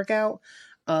lunch to work out.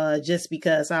 Just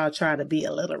because I'll try to be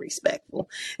a little respectful.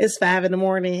 It's 5 a.m.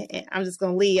 and I'm just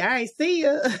gonna leave. All right, see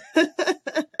ya.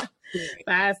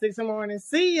 5, 6 in the morning.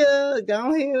 See ya.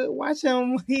 Go ahead, watch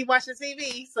him. He watches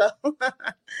TV.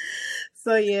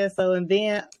 And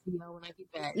then when I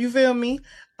get back. You feel me?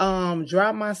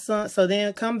 Drop my son. So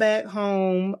then come back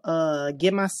home,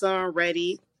 get my son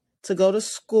ready to go to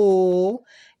school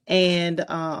and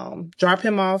drop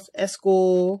him off at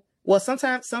school. Well,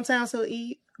 sometimes he'll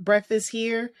eat breakfast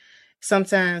here.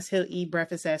 Sometimes he'll eat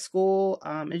breakfast at school.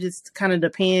 It just kind of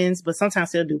depends, but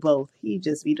sometimes he'll do both. He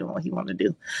just be doing what he want to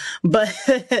do. But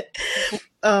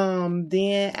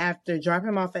then after dropping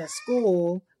him off at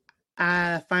school,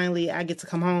 I get to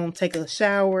come home, take a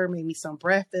shower, make me some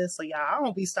breakfast. So y'all, I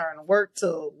won't be starting to work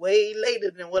till way later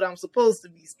than what I'm supposed to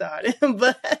be starting.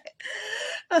 But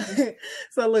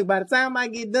so look, by the time I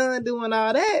get done doing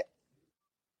all that,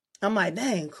 I'm like,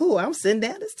 dang, cool. I'm sitting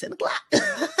down. It's 10 o'clock.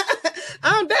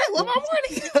 I'm done with my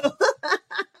morning.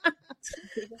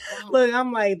 Look,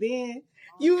 I'm like, then,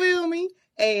 you feel me?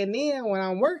 And then when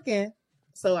I'm working,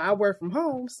 so I work from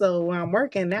home. So when I'm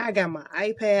working, now I got my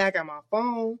iPad, I got my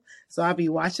phone. So I'll be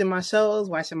watching my shows,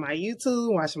 watching my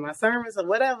YouTube, watching my sermons or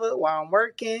whatever while I'm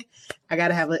working. I got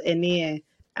to have and then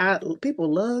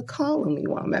people love calling me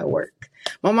while I'm at work.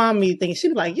 My mom be thinking, she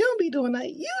be like, you don't be doing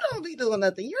nothing. You don't be doing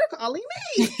nothing. You're calling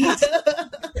me.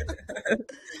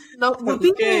 No, when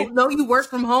people know you work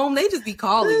from home, they just be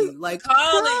calling you. Like,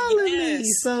 calling me.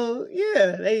 So,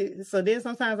 yeah. So then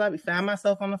sometimes I'll be find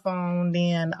myself on the phone.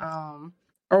 Then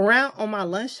around on my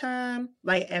lunchtime,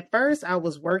 like at first I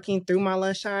was working through my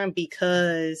lunchtime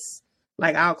because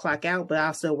like I'll clock out, but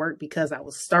I'll still work because I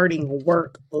was starting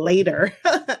work later.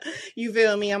 You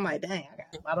feel me? I'm like, dang, I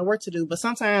got a lot of work to do. But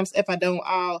sometimes if I don't,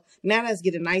 now that it's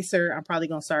getting nicer, I'm probably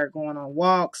going to start going on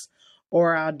walks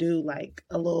or I'll do like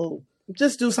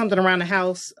just do something around the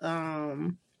house.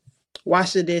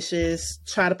 Wash the dishes,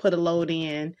 try to put a load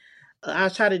in. I'll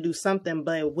try to do something,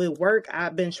 but with work,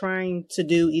 I've been trying to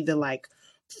do either like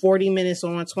 40 minutes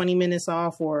on, 20 minutes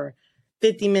off, or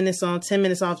 50 minutes on, 10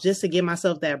 minutes off, just to give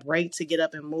myself that break to get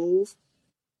up and move.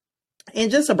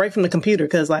 And just a break from the computer,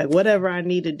 because like whatever I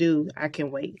need to do, I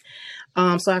can wait.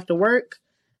 So after work,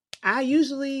 I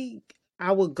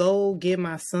would go get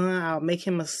my son. I'll make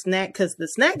him a snack, because the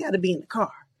snack got to be in the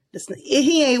car.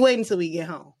 He ain't waiting until we get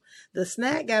home. The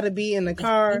snack got to be in the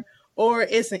car, or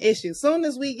it's an issue. Soon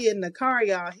as we get in the car,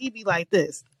 y'all, he be like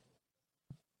this.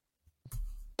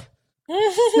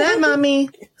 Snack, mommy.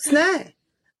 Snack.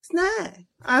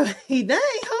 He dang,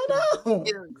 hold on.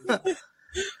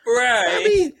 Right. I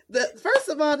mean, first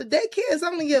of all, the daycare is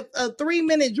only a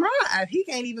 3-minute drive. He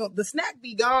can't even, the snack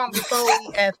be gone before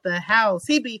we at the house.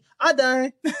 He be, I'm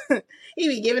done. He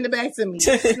be giving it back to me.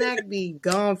 The snack be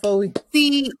gone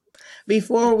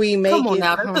before we make it home. Come on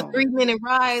now, that's a 3-minute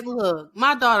ride. Look,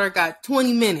 my daughter got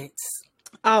 20 minutes.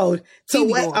 Oh, so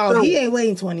what? Oh, he ain't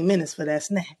waiting 20 minutes for that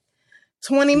snack.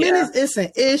 20 minutes, it's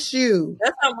an issue.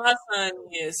 That's how my son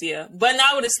is, yeah. But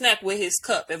not with a snack, with his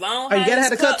cup. If I don't you gotta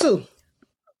have a cup too.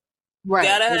 Right.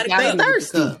 Gotta have a cup. They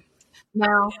thirsty.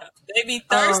 Now, they be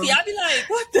thirsty. I be like,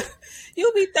 what the?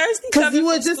 You be thirsty? Because you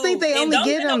would just think they only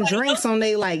give them drinks on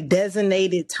they like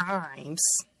designated times.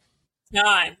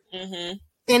 Mm-hmm.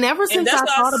 And ever since I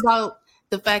thought about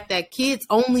the fact that kids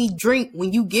only drink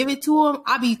when you give it to them,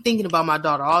 I be thinking about my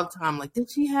daughter all the time. Like,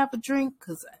 did she have a drink?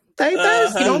 Because they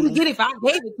thirsty. She only get it if I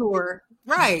gave it to her.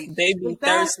 Right. They be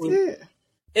thirsty. Yeah.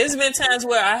 It's been times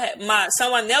where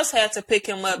someone else had to pick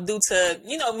him up due to,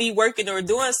 me working or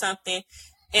doing something.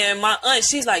 And my aunt,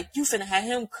 she's like, you finna have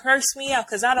him curse me out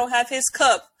because I don't have his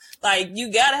cup. Like,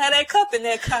 you gotta have that cup in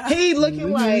that car. He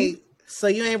looking like, so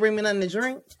you ain't bring me nothing to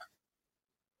drink?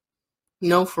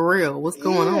 No, for real. What's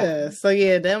going on? Yeah. So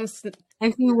yeah, them.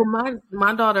 And see, what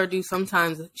my daughter do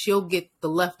sometimes, she'll get the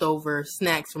leftover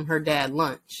snacks from her dad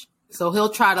lunch. So he'll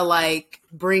try to like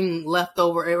bring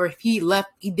leftover, or if he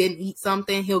didn't eat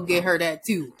something, he'll get her that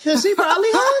too. Cause she probably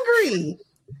hungry.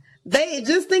 They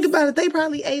just think about it. They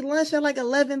probably ate lunch at like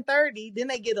 11:30. Then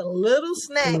they get a little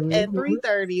snack at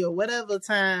 3:30 or whatever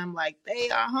time. Like they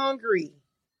are hungry.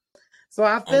 So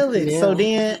I feel it. Yeah. So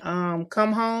then,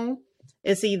 come home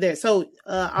It's either so.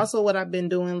 Also, what I've been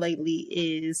doing lately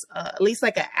is at least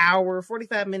like an hour,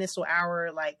 45 minutes to an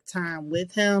hour, like time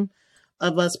with him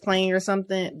of us playing or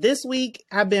something. This week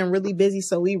I've been really busy,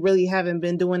 so we really haven't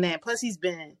been doing that. Plus, he's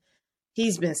been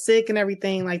sick and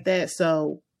everything like that,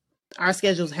 so our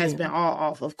schedules has been all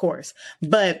off, of course.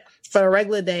 But for a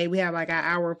regular day, we have like an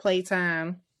hour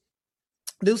playtime.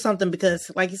 Do something because,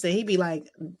 like you said, he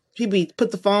be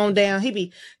put the phone down. He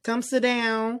be come sit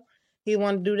down. He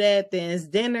want to do that. Then it's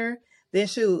dinner. Then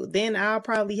shoot. Then I'll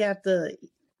probably have to.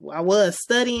 I was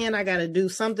studying. I got to do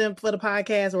something for the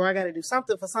podcast, or I got to do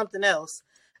something for something else.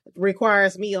 It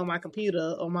requires me on my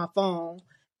computer, on my phone,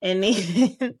 and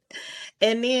then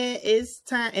and then it's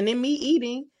time. And then me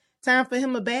eating. Time for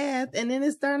him a bath, and then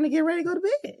it's time to get ready to go to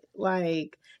bed.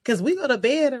 Like, because we go to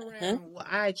bed around. Well,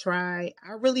 I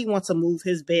really want to move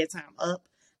his bedtime up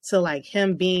to like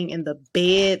him being in the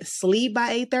bed sleep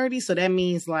by 8:30. So that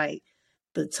means like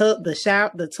the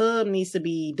tub needs to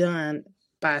be done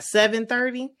by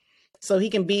 7:30, so he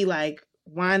can be like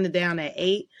winding down at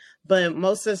 8. But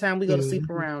most of the time we go to sleep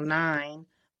around 9.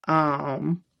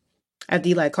 After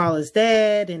he like call his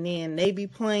dad, and then they be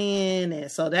playing,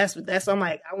 and so that's I'm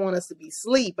like, I want us to be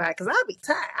asleep by, because I'll be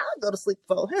tired. I'll go to sleep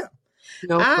for him.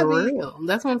 No, for real.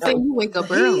 That's what I'm saying. You wake up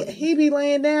early. He be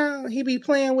laying down. He be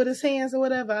playing with his hands or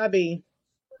whatever. I be,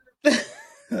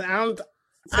 I'm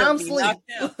asleep.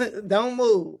 Don't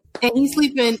move. And he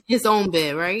sleep in his own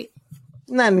bed, right?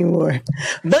 Not anymore.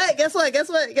 But guess what?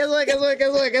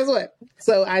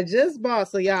 So I just bought.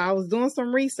 So y'all, I was doing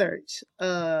some research.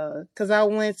 Because I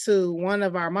went to one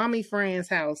of our mommy friends'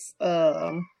 house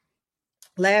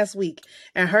last week,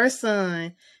 and her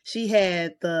son, she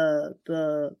had the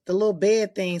little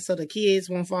bed thing so the kids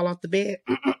won't fall off the bed.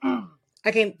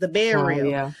 The bed rail.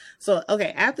 Yeah. So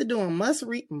okay, after doing much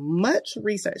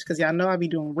research, because y'all know I be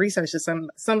doing research to some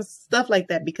stuff like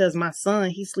that, because my son,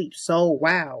 he sleeps so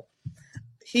wow.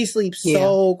 He sleeps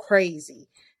so crazy.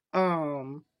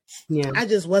 I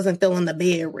just wasn't feeling the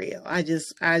bed rail.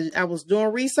 I was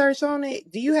doing research on it.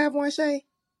 Do you have one, Shay?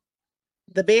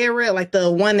 The bed rail, like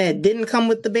the one that didn't come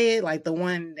with the bed, like the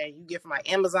one that you get from like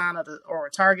Amazon or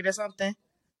Target or something.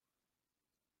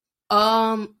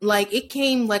 Like it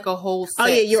came like a whole set. Oh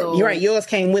yeah, you're right. Yours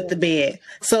came with the bed.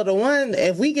 So the one,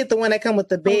 if we get the one that come with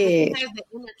the bed, it has the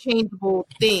interchangeable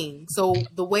thing. So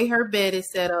the way her bed is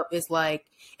set up is like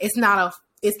it's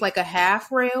like a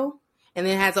half rail, and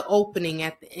then it has an opening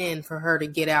at the end for her to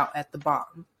get out at the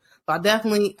bottom.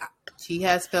 So she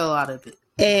has fell out of it.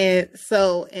 And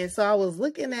so I was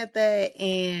looking at that,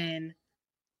 and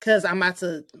because I'm about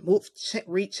to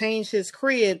change his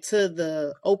crib to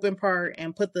the open part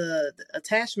and put the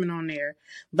attachment on there.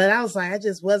 But I was like, I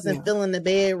just wasn't feeling the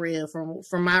bed rail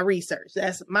from my research.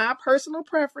 That's my personal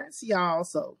preference, y'all.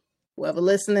 So whoever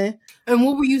listening. And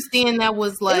what were you seeing that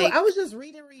was like? I was just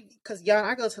reading because y'all,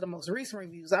 I go to the most recent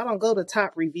reviews. I don't go to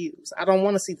top reviews. I don't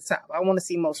want to see the top. I want to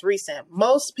see most recent.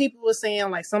 Most people were saying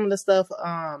like some of the stuff,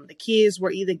 the kids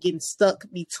were either getting stuck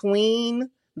between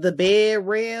the bed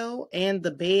rail and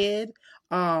the bed.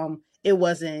 It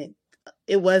wasn't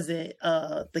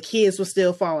the kids were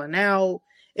still falling out.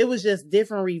 It was just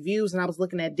different reviews, and I was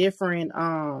looking at different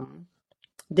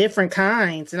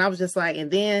kinds, and I was just like, and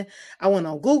then I went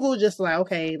on Google, just like,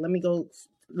 okay, let me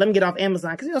get off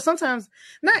Amazon, because sometimes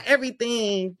not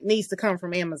everything needs to come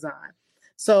from Amazon.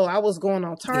 So I was going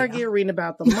on Target, reading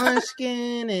about the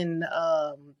Munchkin, and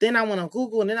then I went on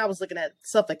Google, and then I was looking at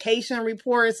suffocation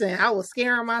reports, and I was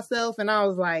scaring myself, and I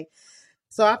was like,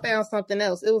 so I found something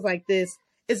else. It was like this.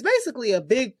 It's basically a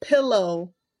big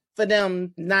pillow for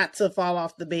them not to fall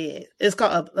off the bed. It's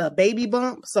called a baby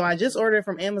bump. So I just ordered it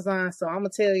from Amazon. So I'm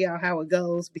going to tell y'all how it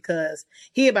goes, because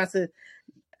you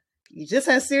just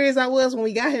how serious I was when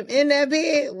we got him in that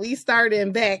bed. We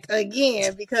started back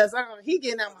again because he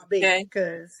getting out my bed.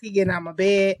 Because he getting out my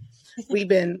bed. We've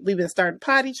been starting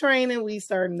potty training. We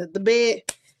starting at the bed.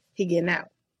 He getting out.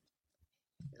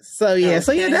 So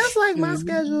that's like my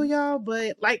schedule, y'all.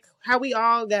 But like how we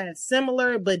all got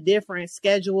similar but different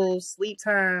schedules, sleep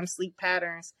time, sleep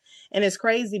patterns. And it's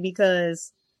crazy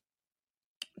because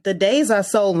the days are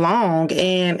so long,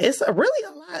 and it's really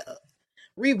a lot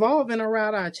revolving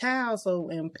around our child. So,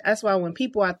 and that's why when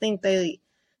people, I think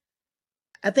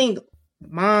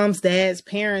moms, dads,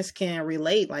 parents can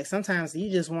relate. Like sometimes you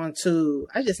just want to,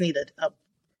 I just need to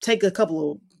take a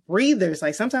couple of breathers.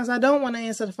 Like sometimes I don't want to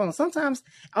answer the phone. Sometimes,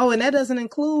 and that doesn't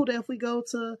include if we go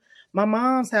to my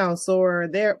mom's house or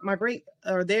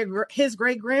his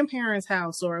great grandparents'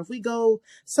 house, or if we go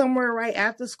somewhere right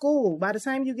after school. By the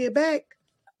time you get back,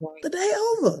 the day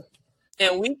over.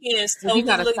 And weekends You totally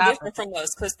gotta look stop different from us.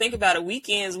 Because think about it,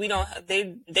 weekends we don't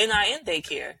they're not in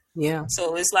daycare. Yeah.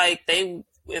 So it's like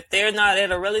if they're not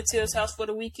at a relative's house for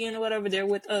the weekend or whatever, they're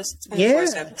with us 24/7.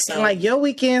 Yeah. So And like your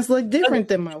weekends look different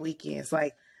than my weekends.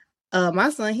 Like my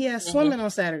son, he has swimming on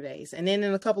Saturdays, and then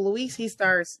in a couple of weeks he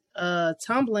starts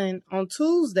tumbling on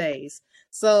Tuesdays.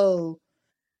 So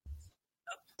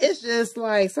it's just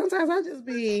like sometimes I just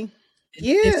be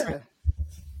different.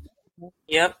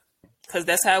 Yep. Because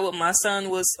that's how my son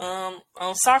was on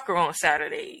soccer on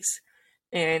Saturdays.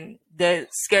 And the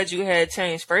schedule had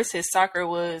changed. First, his soccer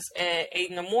was at 8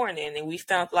 in the morning, and we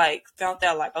found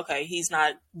out like, okay, he's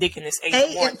not dicking this 8 in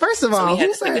the morning. First of So all, we had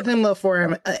who to pick signed him up for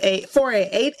an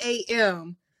 8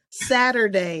 a.m.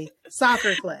 Saturday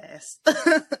soccer class?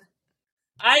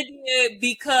 I did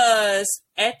because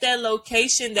at that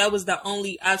location, that was the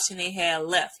only option they had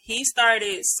left. He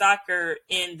started soccer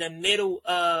in the middle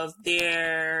of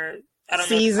their, I don't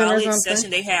Season know, or college something?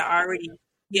 session. They had already,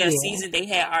 season they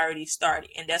had already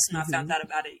started. And that's when I found out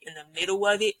about it in the middle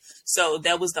of it. So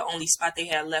that was the only spot they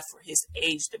had left for his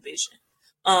age division.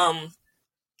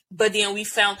 But then we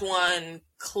found one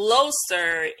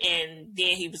closer, and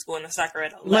then he was going to soccer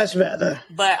at 11. Much better.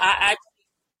 But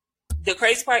the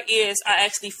crazy part is I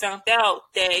actually found out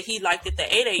that he liked it the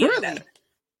 8 a.m. Really? better.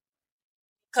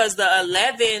 Because the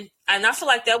 11, and I feel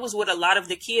like that was what a lot of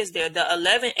the kids there, the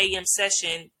 11 a.m.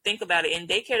 session, think about it, in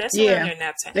daycare, that's around their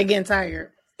nap time. They're getting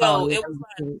tired. So it was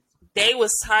like, they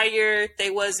was tired,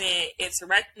 they wasn't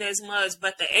interacting as much,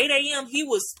 but the 8 a.m., he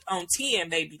was on 10,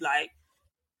 baby. Like,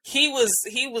 he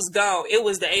was gone. It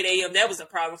was the 8 a.m. That was a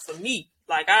problem for me.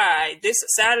 Like, all right, this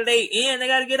is Saturday, and they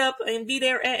got to get up and be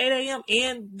there at 8 a.m.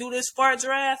 and do this far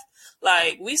drive.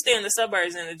 Like, we stay in the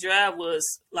suburbs, and the drive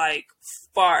was, like,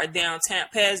 far downtown,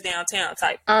 past downtown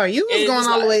type. Oh, you was going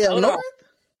all the way up north?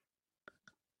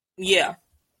 Yeah.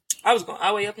 I was going all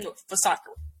the way up north for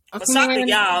soccer. For soccer,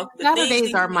 y'all.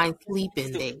 Saturdays are my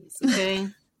sleeping days, okay?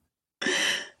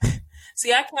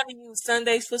 See, I kind of use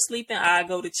Sundays for sleeping. I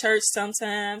go to church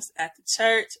sometimes. After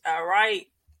church, I write,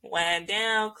 wind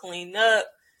down, clean up,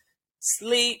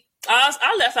 sleep.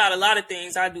 I left out a lot of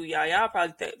things I do, y'all. Y'all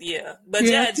probably think, But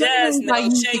Jazz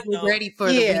ready for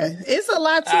it's a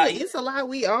lot too. It's a lot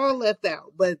we all left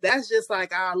out. But that's just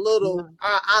like our little,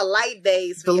 our light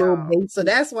days for y'all. So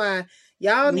that's why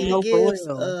y'all need to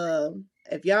give,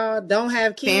 if y'all don't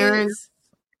have kids, parents,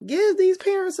 give these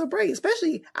parents a break.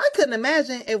 Especially, I couldn't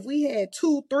imagine if we had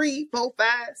 2, 3, 4, 5,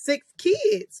 6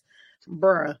 kids,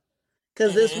 bruh.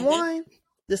 Because this one,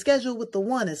 the schedule with the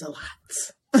one is a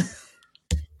lot.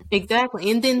 Exactly.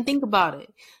 And then think about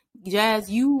it. Jazz,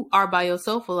 you are by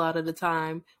yourself a lot of the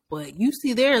time, but you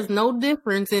see there is no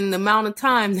difference in the amount of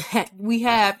time that we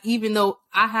have, even though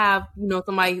I have,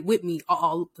 somebody with me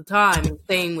all the time, and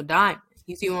same with Diamond.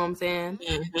 You see what I'm saying?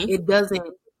 Mm-hmm. It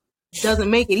doesn't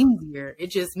make it easier. It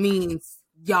just means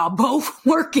y'all both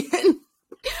working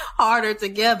harder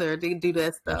together to do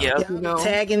that stuff. Yep.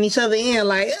 Tagging each other in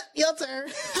like, your turn.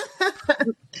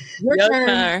 Your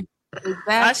turn.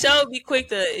 Exactly. I sure be quick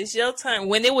to, it's your turn.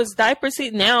 When it was diaper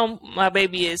season, now my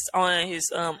baby is on his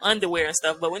underwear and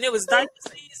stuff, but when it was diaper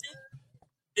season,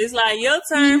 it's like your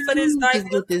turn for this diaper.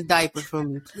 Just get this diaper for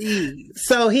me, please.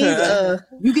 So he's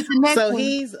you get the next one. So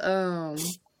he's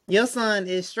your son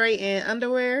is straight in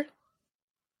underwear?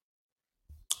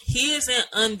 He is in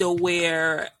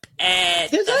underwear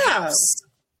at the house.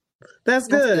 That's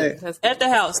good. At the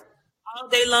house. All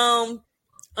day long,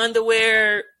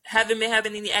 underwear. Haven't been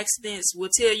having any accidents. Will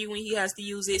tell you when he has to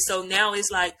use it. So now it's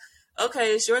like,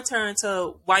 okay, it's your turn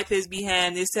to wipe his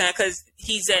behind this time because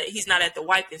he's not at the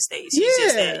wiping stage. He's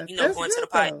just at, going to the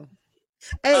pipe.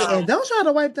 Hey, and don't try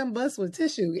to wipe them butts with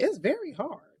tissue. It's very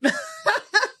hard.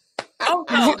 Oh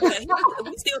no,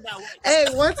 we still got wipes. Hey,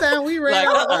 one time we ran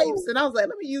out of wipes, and I was like,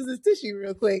 "Let me use this tissue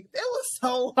real quick." It was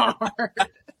so hard.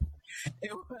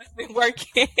 It wasn't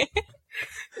working.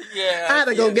 Yeah, I had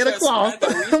to go get a cloth.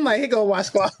 I'm like, here go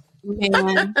washcloth.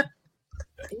 Man,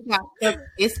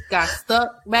 it got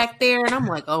stuck back there, and I'm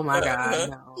like, oh my god,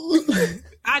 no.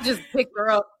 I just picked her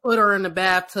up, put her in the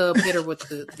bathtub, hit her with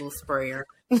the little sprayer.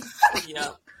 Yeah.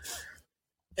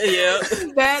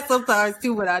 Bad sometimes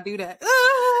too, but I do that.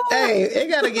 Hey, it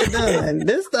gotta get done.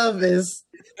 This stuff is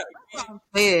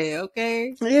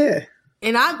okay. Yeah.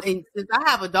 And since I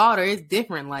have a daughter, it's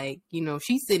different. Like,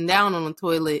 she's sitting down on the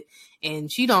toilet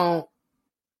and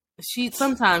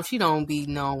sometimes she don't be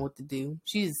knowing what to do.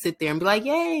 She just sit there and be like,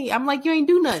 yay. I'm like, you ain't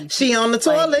do nothing. She on the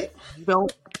toilet. No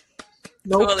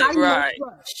potty, no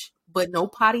flush. But no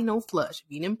potty, no flush.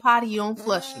 If you didn't potty, you don't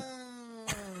flush it.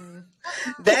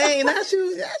 Dang, not you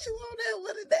on that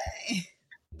with a dang.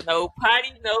 No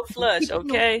potty, no flush,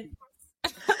 okay?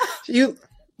 You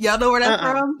Y'all know where that's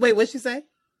from? Wait, what'd you say?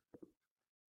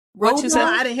 What you No, said?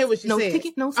 I didn't hear what you No said.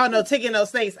 ticket, no Oh, snakes. no ticket, no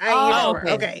snakes. I ain't hear that word.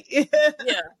 Okay.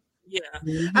 Yeah.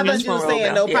 I That's thought you were from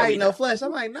saying no Roll Bounce. potty, we no know. flush.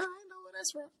 I'm like, no, I know where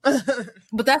that's from.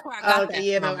 But that's where I got Okay, that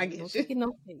yeah, from. no, I get No you. ticket,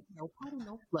 no snakes, no potty,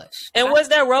 no flush. And was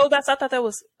that Roll Bounce? I thought it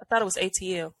was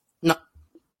ATL. No.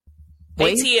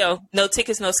 Wait. ATL. No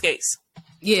tickets, no skates.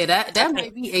 Yeah, that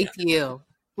might be ATL.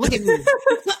 Look at me.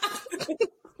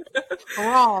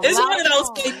 Wrong. It's one of those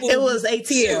Wrong. people. It was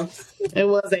ATL. It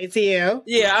was ATL.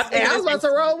 Yeah, I Hey, think I was about to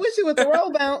roll with you with the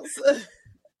roll bounce.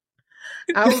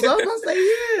 I was about to say,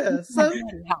 yeah. So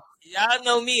y'all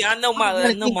know me. I know my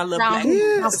little black.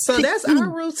 yeah, so that's our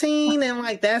routine, and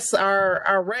like that's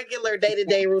our regular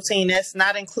day-to-day routine. That's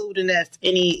not including if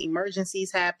any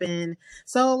emergencies happen.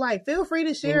 So like feel free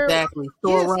to share Exactly.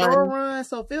 store run.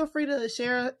 So feel free to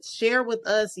share with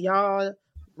us y'all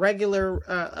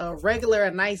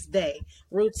a nice day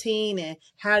routine, and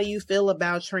how do you feel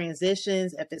about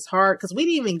transitions if it's hard, because we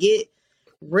didn't even get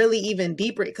really even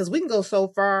deeper, because we can go so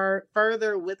far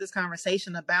further with this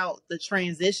conversation about the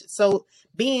transition. So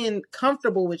being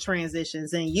comfortable with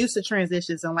transitions and used to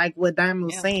transitions, and like what Diamond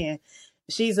was saying,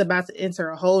 she's about to enter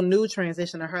a whole new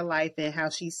transition of her life, and how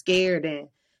she's scared, and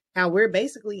how we're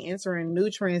basically entering new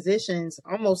transitions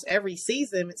almost every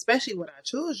season, especially with our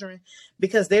children,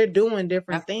 because they're doing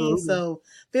different things. So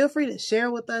feel free to share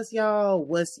with us, y'all.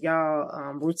 What's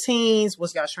y'all routines?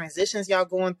 What's y'all transitions y'all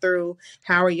going through?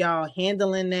 How are y'all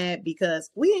handling that? Because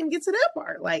we didn't even get to that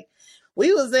part. Like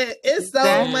we was at, it's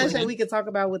so much that we could talk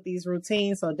about with these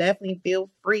routines. So definitely feel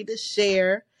free to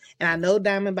share. And I know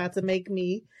Diamond about to make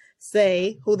me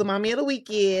say who the mommy of the week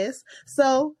is.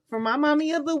 So for my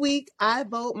mommy of the week, I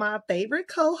vote my favorite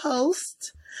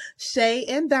co-host, Shay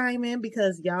and Diamond,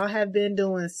 because y'all have been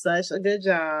doing such a good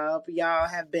job. Y'all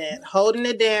have been holding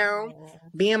it down,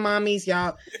 being mommies.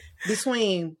 Y'all,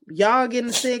 between y'all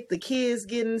getting sick, the kids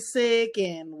getting sick,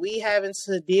 and we having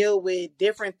to deal with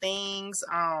different things.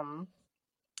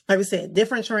 Like we said,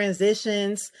 different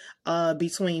transitions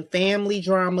between family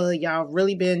drama. Y'all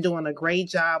really been doing a great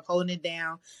job holding it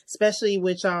down, especially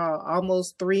with y'all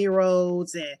almost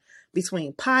 3-year-olds, and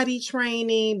between potty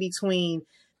training, between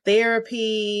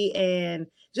therapy, and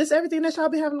just everything that y'all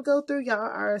been having to go through. Y'all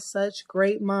are such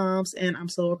great moms, and I'm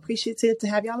so appreciative to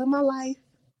have y'all in my life.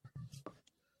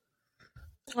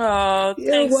 Oh,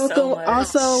 You're welcome. So much.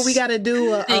 Also, we got to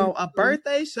do a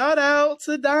birthday shout out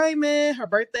to Diamond. Her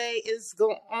birthday is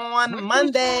on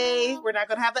Monday. We're not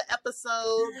going to have an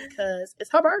episode because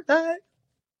it's her birthday.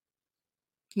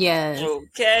 Yes.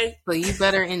 Okay. So you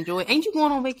better enjoy. Ain't you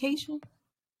going on vacation?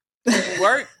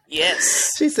 Work?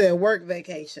 Yes. She said work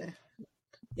vacation.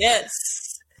 Yes.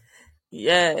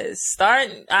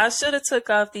 I should have took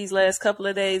off these last couple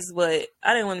of days, but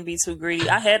I didn't want to be too greedy.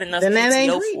 I had enough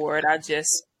PTO for it. Let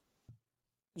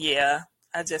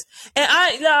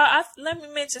me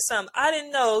mention something. I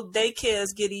didn't know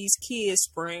daycares give these kids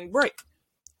spring break.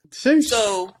 Sheesh.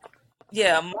 So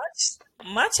yeah,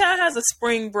 my child has a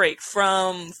spring break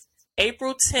from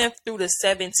April 10th through the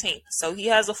 17th. So he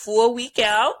has a full week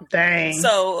out. Dang.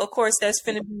 So of course that's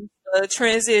finna be a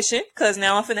transition, because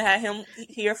now I'm finna have him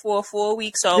here for a full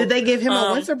week. So did they give him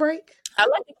a winter break? I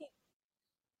like to keep.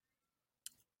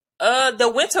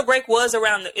 The winter break was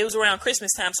around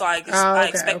Christmas time, so I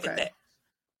expected that.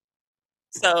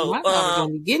 So I thought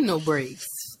we weren't getting no breaks.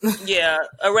 Yeah,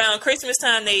 around Christmas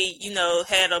time they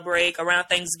had a break, around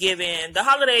Thanksgiving, the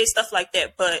holidays, stuff like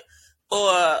that. But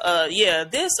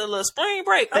this a little spring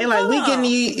break. They like we getting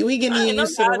you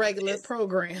used to the regular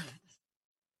program.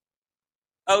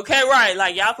 Okay, right.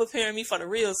 Like y'all preparing me for the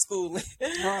real schooling.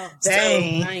 Dang. So, I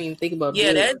didn't even think about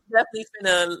that. That's definitely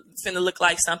finna look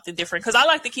like something different, because I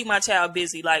like to keep my child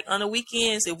busy. Like on the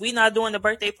weekends, if we not doing the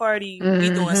birthday party,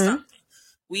 we doing something.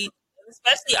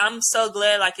 Especially, I'm so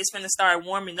glad like it's finna start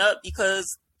warming up,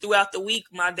 because throughout the week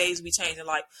my days be changing.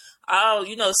 Like I'll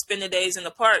spend the days in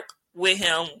the park with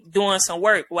him doing some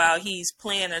work while he's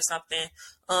playing or something.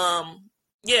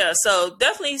 Yeah, so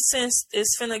definitely, since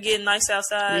it's finna get nice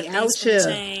outside, things finna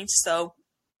change. So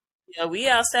yeah, we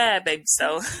outside, baby.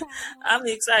 So I'm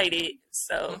excited.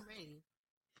 So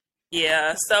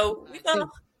yeah, so we gonna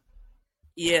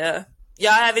y'all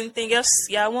have anything else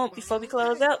y'all want before we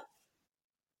close out?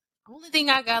 Only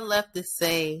thing I got left to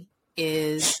say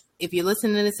is, if you're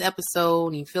listening to this episode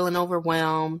and you're feeling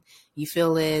overwhelmed, you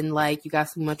feeling like you got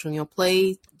so much on your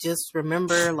plate, just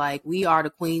remember, like, we are the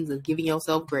queens of giving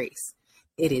yourself grace.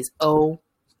 It is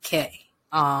okay.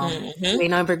 You ain't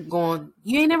never going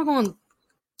to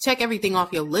check everything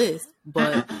off your list,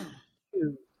 but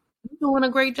you're doing a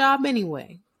great job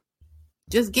anyway.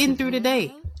 Just getting through the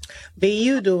day. B,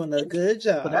 you doing a good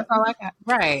So job. that's all I got.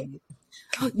 Right.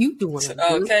 You doing a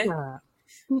good Okay. job.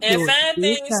 You And doing a find good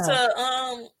things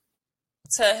job.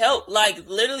 to help. Like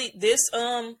literally this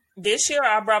year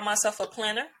I brought myself a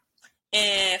planner,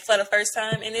 and for the first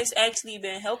time, and it's actually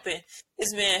been helping.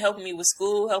 It's been helping me with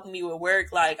school, helping me with work.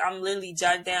 Like I'm literally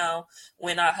jotting down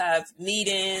when I have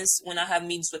meetings, with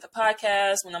the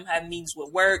podcast, when I'm having meetings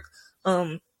with work.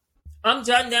 I'm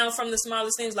jotting down from the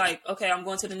smallest things, like, okay, I'm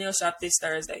going to the nail shop this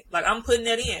Thursday. Like I'm putting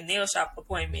that in, nail shop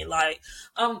appointment, like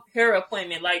hair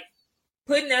appointment, like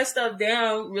putting that stuff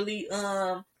down really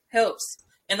helps.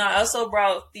 And I also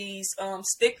brought these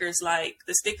stickers, like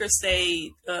the stickers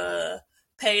say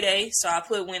payday. So I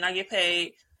put when I get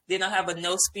paid. Then I have a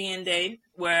no spend day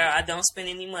where I don't spend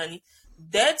any money.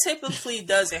 That typically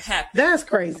doesn't happen. That's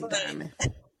crazy, Diamond.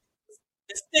 The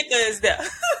sticker is there.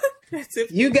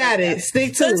 You got it.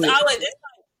 Stick to it.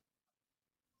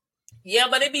 Yeah,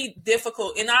 but it'd be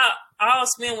difficult. And I'll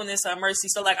spend when it's a mercy.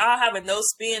 So like I'll have a no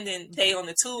spending day on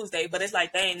the Tuesday, but it's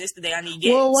like, dang, this the day I need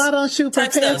gas. Well, why don't you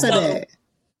prepare for that?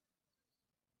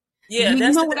 Yeah,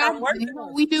 you know what I'm working on.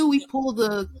 What we do? We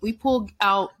pull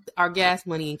out our gas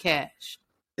money in cash.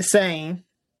 Same.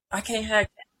 I can't have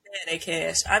that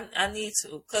cash. I need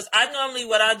to, because I normally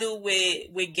what I do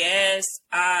with gas,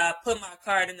 I put my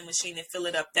card in the machine and fill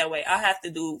it up that way. I have to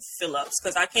do fill ups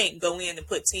because I can't go in and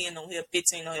put 10 on here,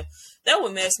 15 on here. That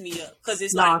would mess me up because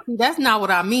it's like, see, that's not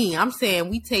what I mean. I'm saying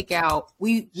we take out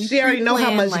she already know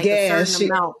how much like gas a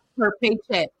certain amount per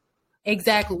paycheck.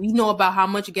 Exactly. We know about how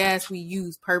much gas we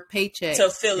use per paycheck to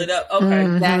fill it up. Okay.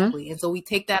 Exactly. And so we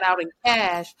take that out in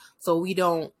cash so we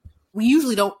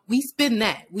spend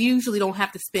that. We usually don't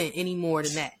have to spend any more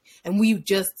than that. And we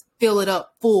just fill it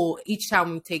up full each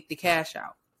time we take the cash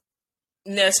out.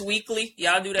 And that's weekly?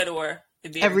 Y'all do that or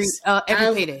every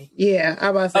payday? Yeah, I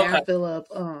about to say I fill up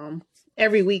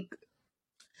every week.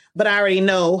 But I already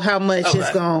know how much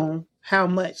it's gone, how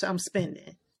much I'm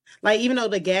spending. Like even though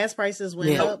the gas prices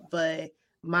went up, but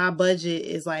my budget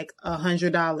is like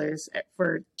 $100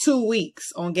 for 2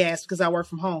 weeks on gas because I work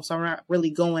from home, so I'm not really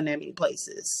going that many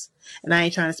places, and I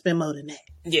ain't trying to spend more than that.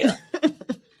 Yeah.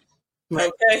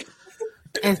 Okay.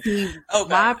 And see,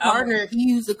 my partner, he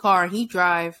used a car and he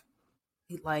drive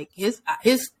like his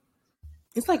it's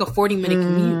like a 40-minute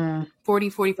commute, 40,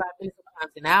 45 minutes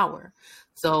sometimes an hour.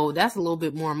 So that's a little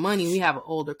bit more money. We have an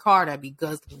older car that be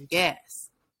guzzling gas.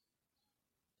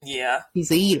 Yeah.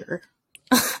 He's a eater.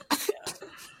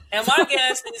 And my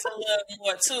gas is a little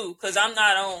more too, because I'm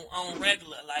not on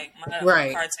regular. Like my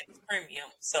car takes premium,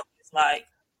 so it's like,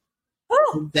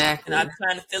 whew. Exactly. And I'm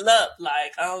trying to fill up.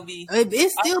 Like I don't be.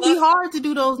 It still be hard to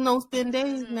do those no spend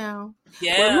days now.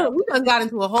 Yeah, well, look, we done got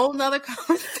into a whole nother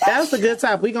conversation. That's a good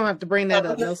topic. We're gonna have to bring that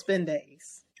up. No spend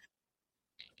days.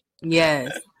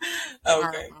 Yes.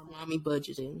 Okay. Our mommy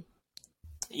budgeting.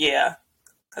 Yeah.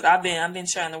 Because I've been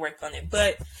trying to work on it.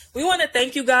 But we want to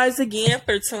thank you guys again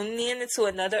for tuning in into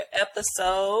another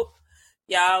episode.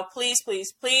 Y'all, please,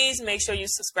 please, please make sure you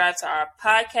subscribe to our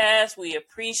podcast. We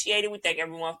appreciate it. We thank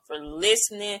everyone for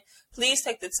listening. Please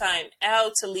take the time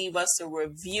out to leave us a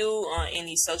review on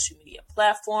any social media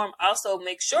platform. Also,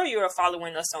 make sure you are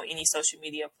following us on any social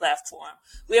media platform.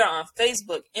 We are on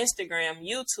Facebook, Instagram,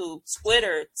 YouTube,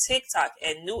 Twitter, TikTok,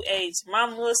 and New Age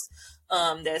Mamas.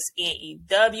 That's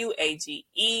NEWAGEMAMAS,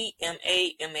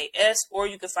 or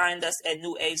you can find us at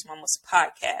New Age Mamas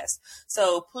Podcast.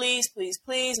 So please, please,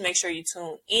 please make sure you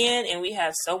tune in, and we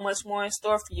have so much more in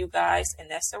store for you guys. And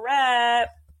that's a wrap.